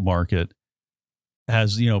Antique Market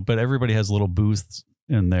has, but everybody has little booths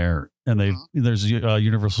in there, and there's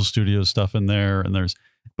Universal Studios stuff in there, and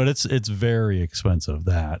but it's very expensive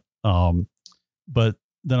that. But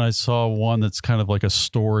then I saw one that's kind of like a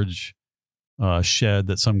storage shed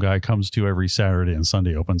that some guy comes to every Saturday and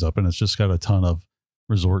Sunday, opens up, and it's just got a ton of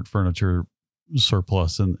resort furniture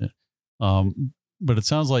surplus. And but it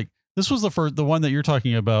sounds like this was the one that you're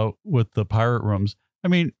talking about with the pirate rooms. I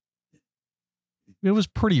mean, it was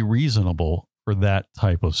pretty reasonable for that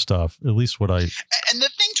type of stuff, at least what I. And the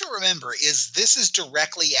thing to remember is this is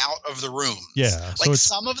directly out of the room. Yeah. Like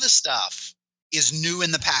some of the stuff is new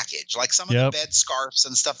in the package. Like some of the bed scarves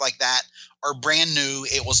and stuff like that are brand new.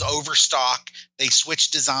 It was overstock. They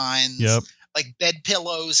switched designs. Yep. Like bed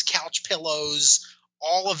pillows, couch pillows,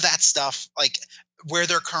 all of that stuff. Like where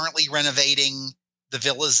they're currently renovating the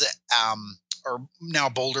villas, or now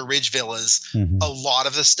Boulder Ridge Villas, a lot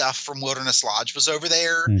of the stuff from Wilderness Lodge was over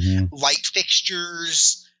there. Light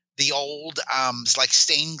fixtures, the old like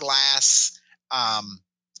stained glass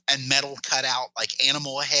and metal cutout, like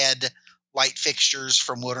animal head light fixtures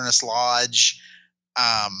from Wilderness Lodge.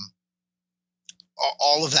 All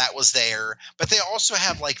of that was there. But they also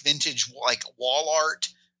have like vintage like wall art,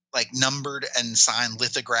 like numbered and signed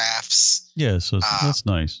lithographs. Yeah, so that's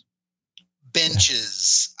nice.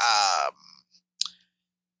 Benches,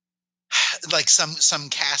 like some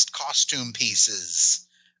cast costume pieces.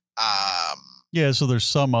 Yeah, so there's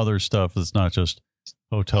some other stuff that's not just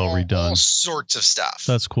hotel redone. All sorts of stuff.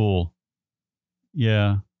 That's cool.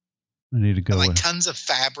 Yeah, I need to go. And like tons of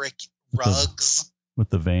fabric, rugs with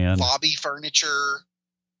the van, lobby furniture,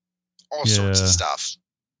 all sorts of stuff.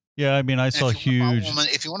 Yeah, I mean, I saw huge.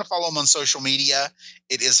 If you want to follow them on social media,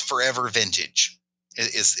 it is Forever Vintage.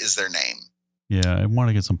 Is their name. Yeah, I want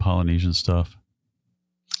to get some Polynesian stuff.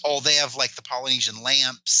 Oh, they have like the Polynesian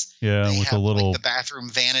lamps. Yeah, they with have, the little like, the bathroom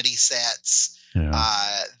vanity sets.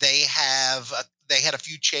 Yeah. They had a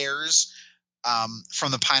few chairs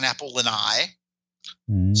from the Pineapple Lanai.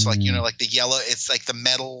 So like like the yellow, it's like the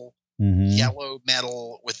metal, yellow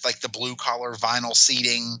metal with like the blue collar vinyl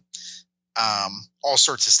seating. All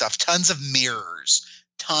sorts of stuff. Tons of mirrors.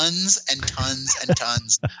 Tons and tons and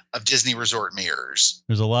tons of Disney Resort mirrors.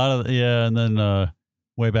 There's a lot of and then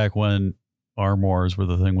way back when armoires were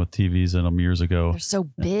the thing with TVs in them years ago. They're so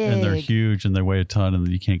big and they're huge and they weigh a ton and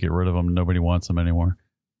you can't get rid of them. Nobody wants them anymore.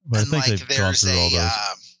 But and I think they've gone through all those.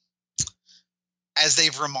 As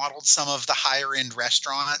they've remodeled some of the higher end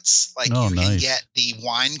restaurants, like you can get the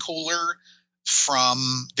wine cooler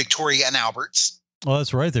from Victoria and Albert's. Oh,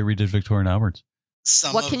 that's right. They redid Victoria and Albert's.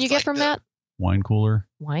 What can you get from that? wine cooler.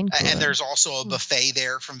 Wine cooler. And there's also a buffet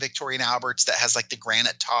there from Victoria and Albert's that has like the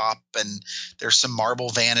granite top, and there's some marble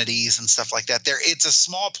vanities and stuff like that. It's a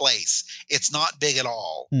small place. It's not big at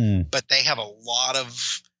all, but they have a lot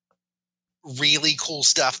of really cool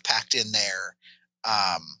stuff packed in there.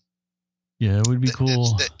 Yeah, it would be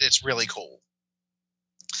cool. It's really cool.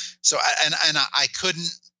 So I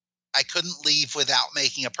couldn't leave without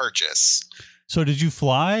making a purchase. So did you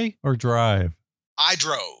fly or drive? I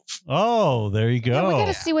drove. Oh, there you go. Yeah, we got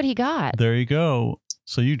to see what he got. There you go.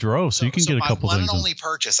 So you drove, so you can get a couple my things. one and only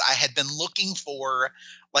purchase. I had been looking for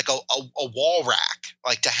like a wall rack,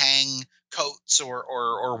 like to hang coats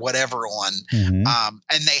or whatever on.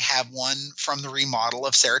 And they have one from the remodel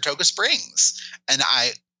of Saratoga Springs, and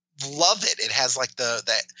I love it. It has like the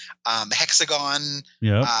hexagon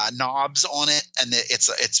knobs on it, and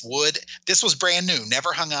it's wood. This was brand new,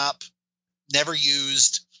 never hung up, never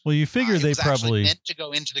used. Well, you figure they probably meant to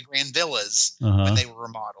go into the Grand Villas when they were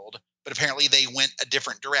remodeled, but apparently they went a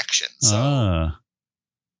different direction. So,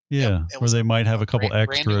 where they might have a couple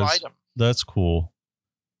extras. Brand new item. That's cool.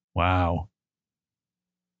 Wow.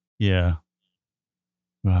 Yeah,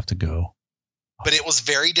 we'll have to go. But it was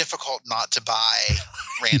very difficult not to buy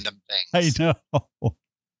random things.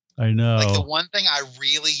 I know. Like the one thing I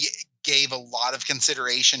really gave a lot of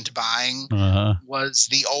consideration to buying was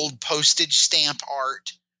the old postage stamp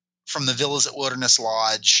art from the Villas at Wilderness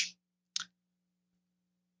Lodge.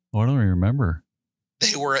 I don't remember.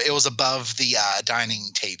 It was above the dining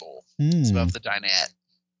table. It's above the dinette.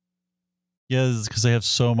 Yeah, because they have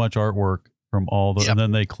so much artwork from all the, and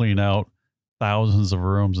then they clean out thousands of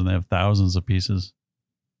rooms, and they have thousands of pieces.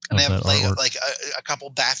 And they have like a couple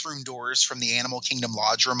bathroom doors from the Animal Kingdom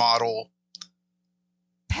Lodge remodel.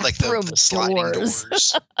 Like the sliding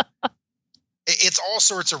doors. It's all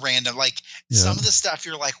sorts of random. Like some of the stuff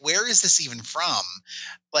you're like, where is this even from?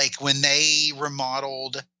 Like when they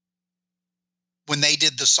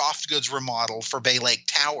did the soft goods remodel for Bay Lake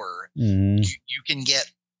Tower, you can get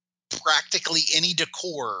practically any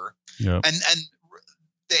decor, and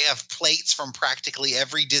they have plates from practically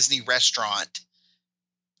every Disney restaurant.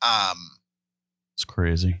 It's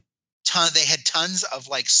crazy. They had tons of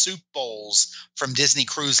like soup bowls from Disney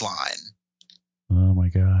Cruise Line. Oh my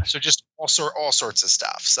gosh! So just all sorts of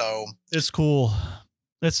stuff. So it's cool.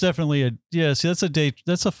 That's definitely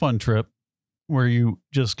that's a fun trip where you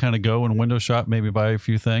just kind of go and window shop, maybe buy a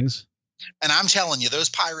few things. And I'm telling you, those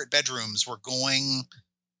pirate bedrooms were going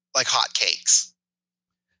like hotcakes.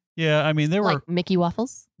 Yeah, I mean they were like Mickey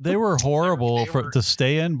waffles. They were horrible to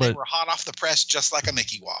stay in, but they were hot off the press, just like a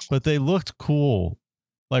Mickey waffle. But they looked cool.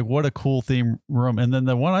 Like what a cool theme room. And then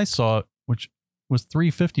the one I saw, which was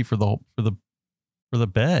 $350 for the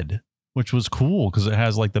bed, which was cool because it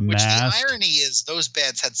has like the mast. The irony is those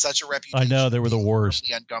beds had such a reputation. I know they were the worst.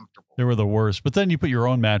 Really uncomfortable. They were the worst. But then you put your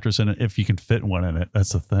own mattress in it if you can fit one in it.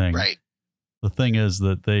 That's the thing. Right. The thing is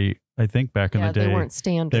that I think back in the day, they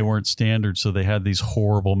weren't standard. So they had these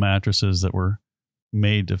horrible mattresses that were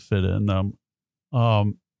made to fit in them.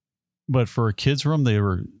 But for a kid's room,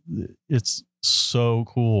 it's so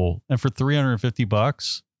cool. And for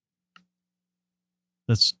 $350,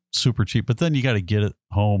 that's super cheap. But then you got to get it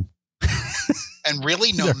home. And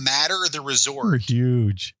really, no matter the resort, they're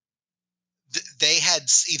huge. They had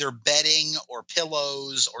either bedding or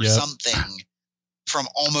pillows or something from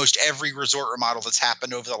almost every resort remodel that's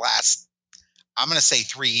happened over the last, I'm going to say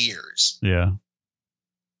 3 years. Yeah.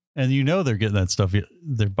 And they're getting that stuff.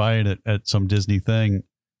 They're buying it at some Disney thing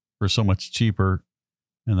for so much cheaper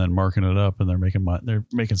and then marking it up, and they're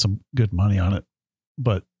making some good money on it.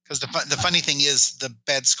 But because the funny thing is, the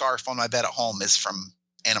bed scarf on my bed at home is from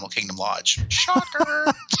Animal Kingdom Lodge.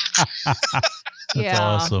 Shocker. That's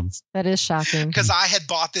awesome. That is shocking. Because I had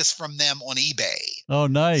bought this from them on eBay. Oh,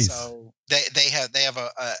 nice. So they have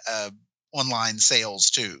a online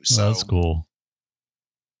sales too. So that's cool.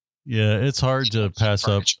 Yeah, it's hard to pass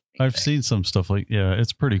up. I've seen some stuff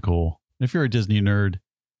it's pretty cool. If you're a Disney nerd,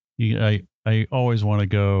 I always want to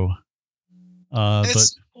go.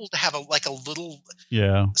 It's cool to have a little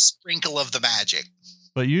sprinkle of the magic.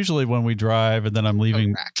 But usually when we drive and then I'm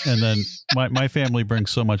leaving, and then my family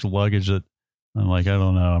brings so much luggage that I'm like, I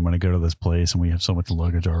don't know, I'm going to go to this place and we have so much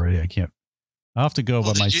luggage already. I'll have to go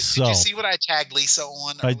by myself. Did you see what I tagged Lisa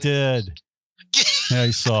on? I did. Yeah,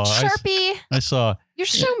 I saw. Sharpie. I saw. You're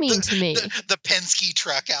so mean to me. The Penske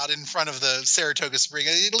truck out in front of the Saratoga Spring.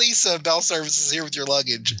 Lisa, Bell Service is here with your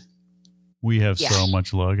luggage. We have so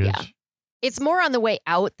much luggage. Yeah. It's more on the way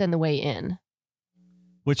out than the way in.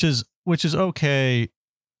 Which is okay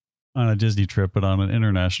on a Disney trip, but on an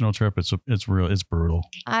international trip, it's brutal.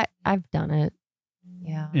 I've done it.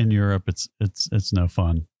 Yeah. In Europe, it's no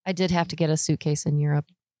fun. I did have to get a suitcase in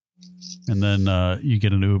Europe. And then you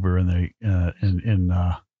get an Uber in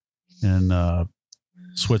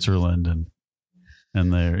Switzerland,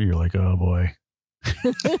 and there you're like, oh boy.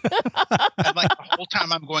 I'm like, the whole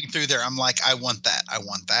time I'm going through there, I'm like, I want that. I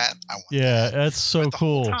want that. I want Yeah, that. that's so But the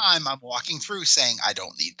cool. whole time I'm walking through saying, I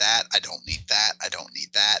don't need that. I don't need that. I don't need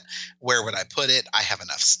that. Where would I put it? I have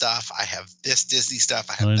enough stuff. I have this Disney stuff.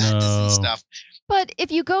 I have I that Disney know. stuff. But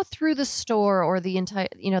if you go through the store or the entire,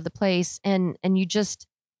 the place, and you just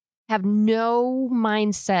have no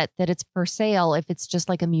mindset that it's for sale, if it's just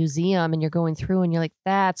like a museum and you're going through and you're like,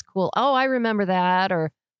 that's cool. Oh, I remember that.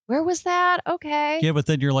 Or where was that? Okay. Yeah, but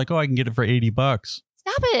then you're like, oh, I can get it for $80.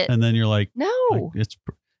 Stop it. And then you're like, No.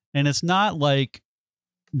 it's not like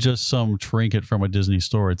just some trinket from a Disney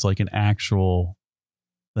store. It's like an actual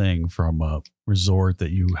thing from a resort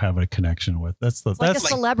that you have a connection with. It's like a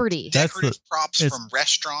celebrity. Decorative props from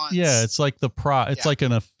restaurants. Yeah, it's like the prop. It's like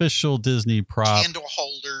an official Disney prop. Candle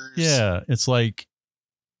holders. Yeah, it's like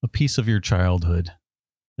a piece of your childhood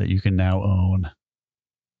that you can now own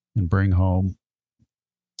and bring home.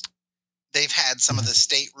 They've had some of the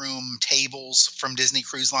stateroom tables from Disney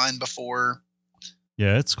Cruise Line before.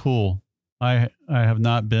 Yeah, it's cool. I have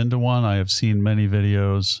not been to one. I have seen many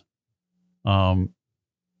videos.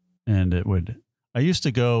 And I used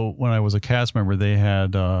to go when I was a cast member. They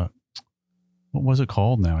had, what was it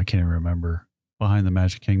called now? I can't even remember. Behind the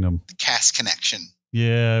Magic Kingdom. The Cast Connection.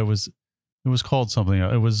 Yeah, it was called something.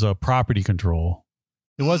 It was Property Control.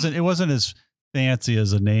 It wasn't as fancy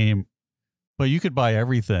as a name, but you could buy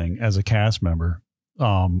everything as a cast member.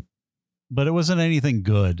 But it wasn't anything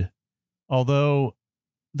good. Although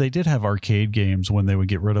they did have arcade games when they would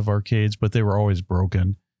get rid of arcades, but they were always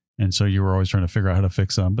broken. And so you were always trying to figure out how to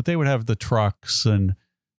fix them. But they would have the trucks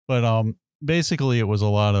but basically it was a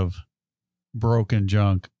lot of broken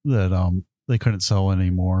junk that they couldn't sell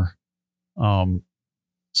anymore.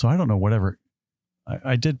 So I don't know, whatever.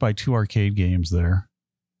 I did buy 2 arcade games there.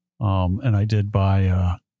 And I did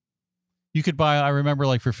buy you could buy, I remember,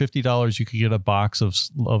 like for $50 you could get a box of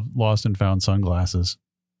Lost and Found sunglasses.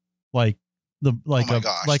 Like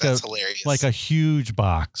that's hilarious. Like a huge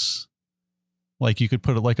box. Like you could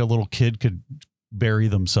put it, like a little kid could bury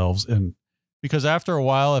themselves in, because after a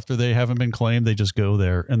while, after they haven't been claimed, they just go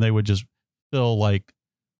there and they would just fill like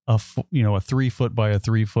a 3 foot by a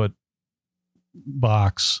 3 foot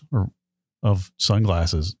box of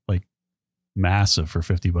sunglasses, like massive, for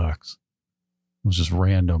 $50. It was just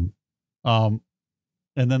random. And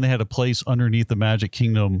then they had a place underneath the Magic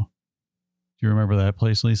Kingdom. Do you remember that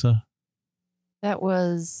place, Lisa? That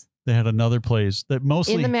was. They had another place that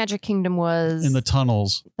mostly in the Magic Kingdom was in the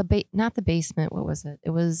tunnels. Not the basement. What was it?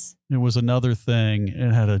 It was another thing.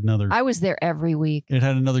 It had another. I was there every week. It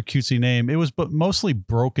had another cutesy name. It was but mostly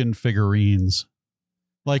broken figurines.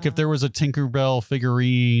 Like if there was a Tinkerbell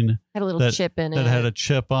figurine, had a little chip in it that had a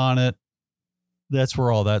chip on it. That's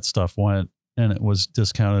where all that stuff went, and it was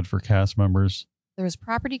discounted for cast members. There was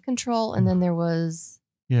Property Control, and then there was.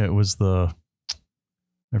 Yeah, it was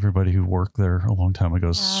everybody who worked there a long time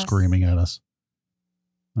ago screaming at us.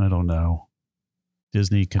 I don't know.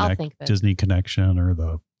 Disney Connection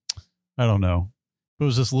or I don't know. It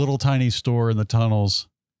was this little tiny store in the tunnels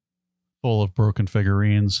full of broken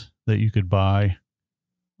figurines that you could buy.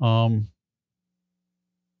 Now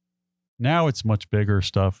it's much bigger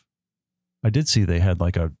stuff. I did see they had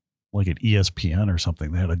like an ESPN or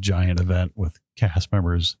something. They had a giant event with cast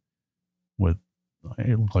members with,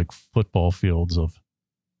 it looked like football fields of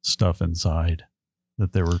stuff inside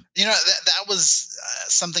that they were. That was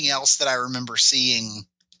something else that I remember seeing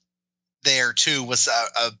there too, was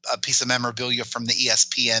a piece of memorabilia from the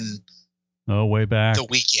ESPN. Oh, way back. The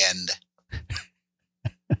weekend.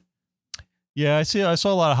 Yeah, I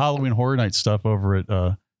saw a lot of Halloween Horror Nights stuff over at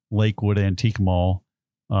Lakewood Antique Mall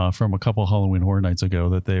from a couple Halloween Horror Nights ago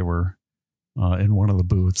that they were in one of the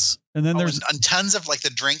booths. And then there's tons of like the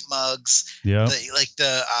drink mugs. Yeah.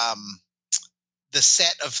 The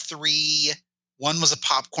set of 3, one was a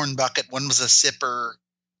popcorn bucket, one was a sipper,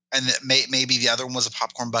 and maybe the other one was a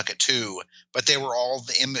popcorn bucket too. But they were all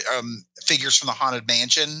the figures from the Haunted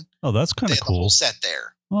Mansion. Oh, that's kind of cool. The whole set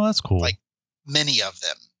there. Oh, that's cool. Like many of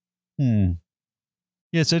them.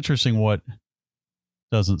 Yeah, it's interesting what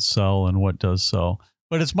doesn't sell and what does sell.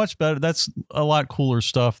 But it's much better. That's a lot cooler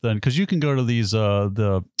stuff than, because you can go to these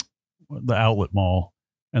the outlet mall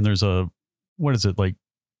and there's what is it, like,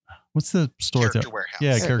 what's the store? Character Warehouse.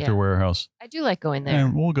 Yeah, Character Warehouse. I do like going there.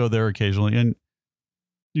 And we'll go there occasionally, and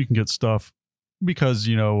you can get stuff because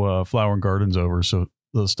Flower and Garden's over, so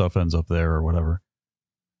the stuff ends up there or whatever.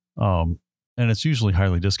 And it's usually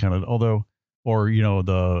highly discounted. Although or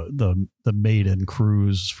the maiden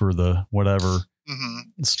cruise for the whatever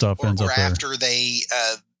stuff ends or up there. after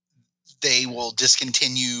they will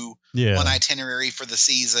discontinue Yeah. one itinerary for the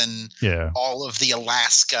season. Yeah. All of the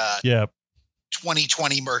Alaska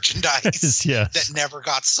 2020 merchandise Yes. that never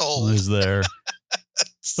got sold is there.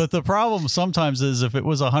 But the problem sometimes is if it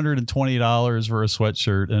was $120 for a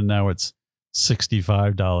sweatshirt and now it's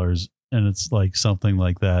 $65 and it's like something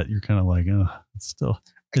like that, you're kind of like, oh,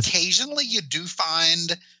 Occasionally you do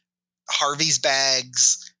find Harvey's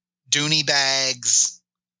bags, Dooney bags.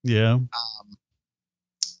 Yeah.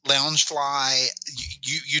 Loungefly,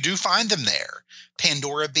 you do find them there.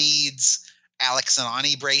 Pandora beads, Alex and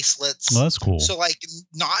Ani bracelets. Well, that's cool. So like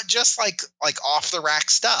not just like off the rack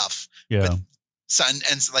stuff. Yeah. But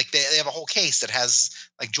and like they have a whole case that has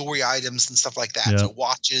like jewelry items and stuff like that. Yeah. So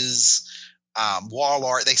watches, wall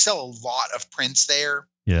art. They sell a lot of prints there.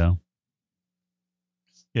 Yeah.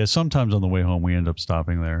 Yeah. Sometimes on the way home we end up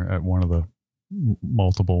stopping there at one of the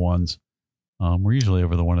multiple ones. We're usually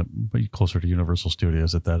over the one closer to Universal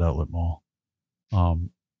Studios at that outlet mall. But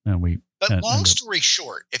long story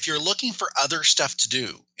short, if you're looking for other stuff to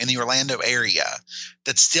do in the Orlando area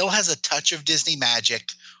that still has a touch of Disney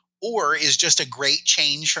magic or is just a great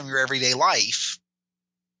change from your everyday life,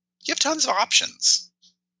 you have tons of options.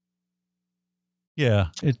 Yeah,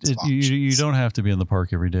 you don't have to be in the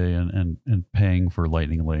park every day and paying for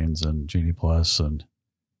Lightning Lanes and Genie Plus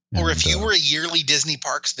or if you were a yearly Disney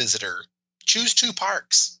Parks visitor, choose 2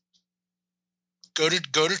 parks. Go to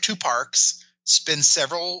 2 parks, spend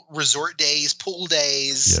several resort days, pool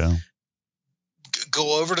days. Yeah.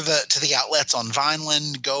 Go over to the outlets on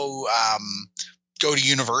Vineland. Go to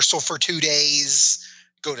Universal for 2 days.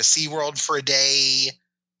 Go to SeaWorld for a day.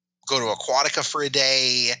 Go to Aquatica for a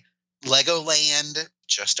day. Legoland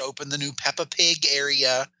just opened the new Peppa Pig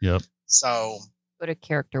area. Yep. So go to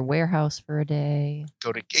Character Warehouse for a day.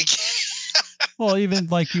 Go to well, even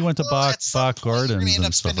like you went to Bach Gardens you're gonna end up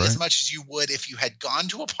and stuff, spending right? as much as you would if you had gone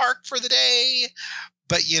to a park for the day,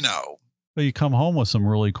 but But you come home with some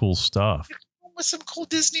really cool stuff. With some cool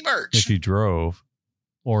Disney merch. If you drove,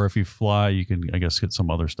 or if you fly, you can, I guess, get some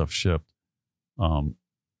other stuff shipped.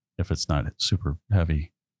 If it's not super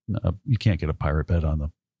heavy, you can't get a pirate bed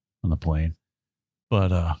on the plane.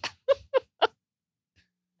 But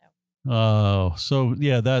so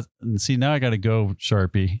yeah, now I got to go,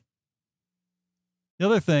 Sharpie. The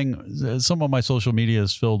other thing, some of my social media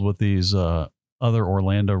is filled with these other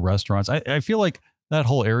Orlando restaurants. I feel like that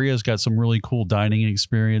whole area has got some really cool dining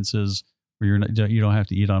experiences where you don't have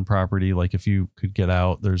to eat on property. Like if you could get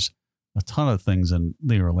out, there's a ton of things in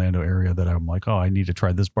the Orlando area that I'm like, oh, I need to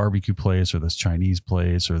try this barbecue place or this Chinese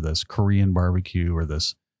place or this Korean barbecue or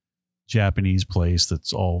this Japanese place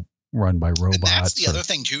that's all run by robots. And that's the other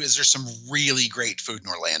thing too, is there's some really great food in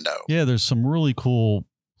Orlando. Yeah, there's some really cool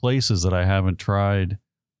places that I haven't tried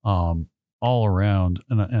all around.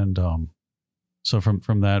 And so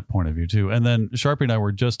from that point of view too. And then Sharpie and I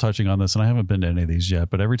were just touching on this, and I haven't been to any of these yet,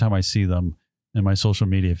 but every time I see them in my social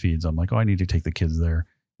media feeds, I'm like, oh, I need to take the kids there.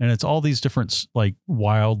 And it's all these different like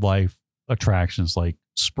wildlife attractions, like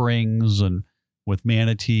springs and with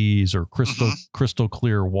manatees or crystal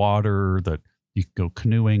clear water that you can go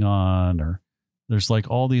canoeing on, or there's like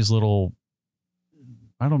all these little,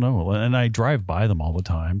 I don't know. And I drive by them all the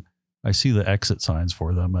time. I see the exit signs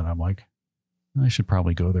for them and I'm like, I should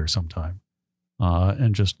probably go there sometime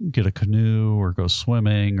and just get a canoe or go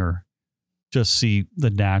swimming or just see the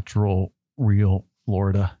natural, real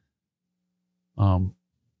Florida.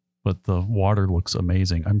 But the water looks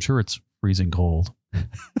amazing. I'm sure it's freezing cold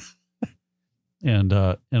and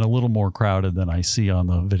a little more crowded than I see on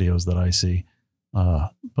the videos that I see.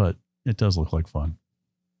 But it does look like fun.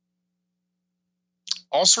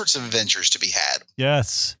 All sorts of adventures to be had.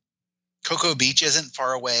 Yes. Cocoa Beach isn't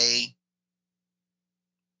far away.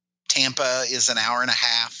 Tampa is an hour and a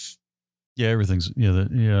half. Yeah, everything's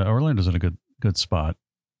Orlando's in a good spot.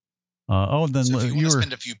 Then so if you want to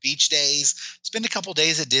spend a few beach days, spend a couple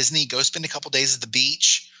days at Disney, go spend a couple days at the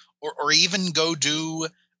beach, or even go do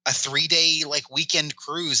a 3-day like weekend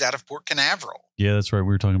cruise out of Port Canaveral. Yeah, that's right. We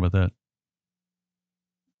were talking about that.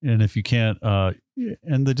 And if you can't,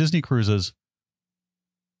 and the Disney cruises,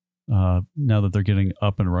 now that they're getting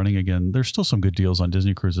up and running again, there's still some good deals on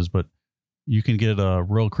Disney cruises, but you can get a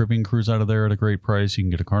Royal Caribbean cruise out of there at a great price. You can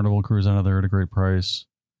get a Carnival cruise out of there at a great price.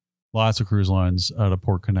 Lots of cruise lines out of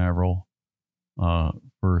Port Canaveral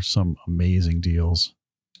for some amazing deals.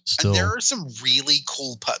 Still, and there are some really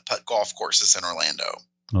cool putt-putt golf courses in Orlando.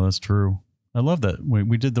 Oh, that's true. I love that.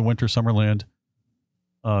 We did the Winter Summerland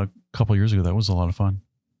a couple years ago. That was a lot of fun.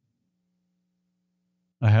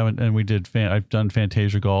 I haven't, and we did. I've done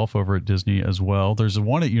Fantasia Golf over at Disney as well. There's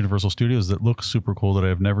one at Universal Studios that looks super cool that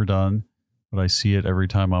I've never done, but I see it every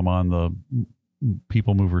time I'm on the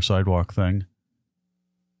People Mover sidewalk thing.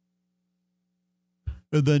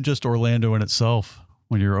 And then just Orlando in itself,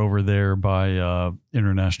 when you're over there by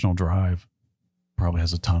International Drive, probably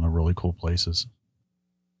has a ton of really cool places.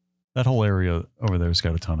 That whole area over there's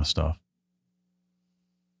got a ton of stuff.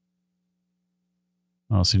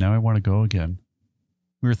 Oh, see, now I want to go again.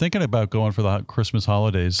 We were thinking about going for the Christmas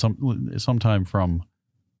holidays sometime from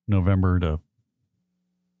November,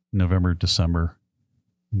 December,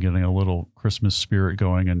 and getting a little Christmas spirit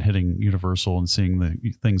going and hitting Universal and seeing the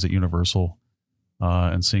things at Universal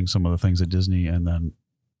and seeing some of the things at Disney and then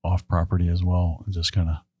off property as well, and just kind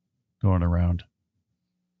of going around.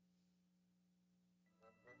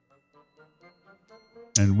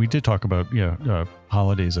 And we did talk about,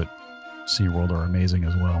 holidays at SeaWorld are amazing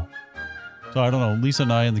as well. So I don't know. Lisa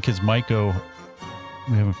and I and the kids might go.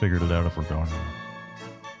 We haven't figured it out if we're going or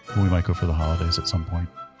not. We might go for the holidays at some point.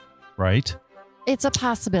 Right? It's a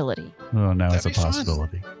possibility. Oh, now That'd it's a be fun.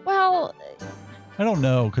 possibility. Well, I don't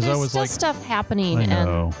know, because I there's was still like, stuff happening, I and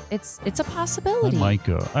know. it's a I possibility. might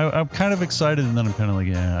go. I'm kind of excited, and then I'm kind of like,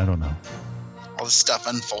 I don't know. All the stuff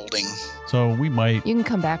unfolding. So we might. You can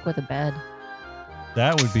come back with a bed.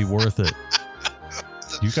 That would be worth it.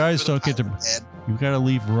 You guys don't get to. You got to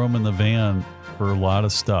leave room in the van for a lot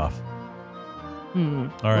of stuff. All We'll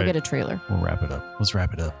right. get a trailer. We'll wrap it up. Let's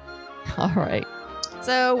wrap it up. All right.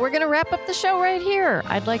 So we're going to wrap up the show right here.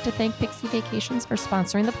 I'd like to thank Pixie Vacations for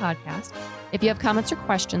sponsoring the podcast. If you have comments or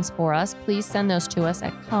questions for us, please send those to us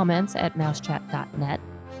at comments@mousechat.net.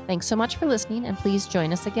 Thanks so much for listening, and please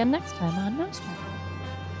join us again next time on Mousechat.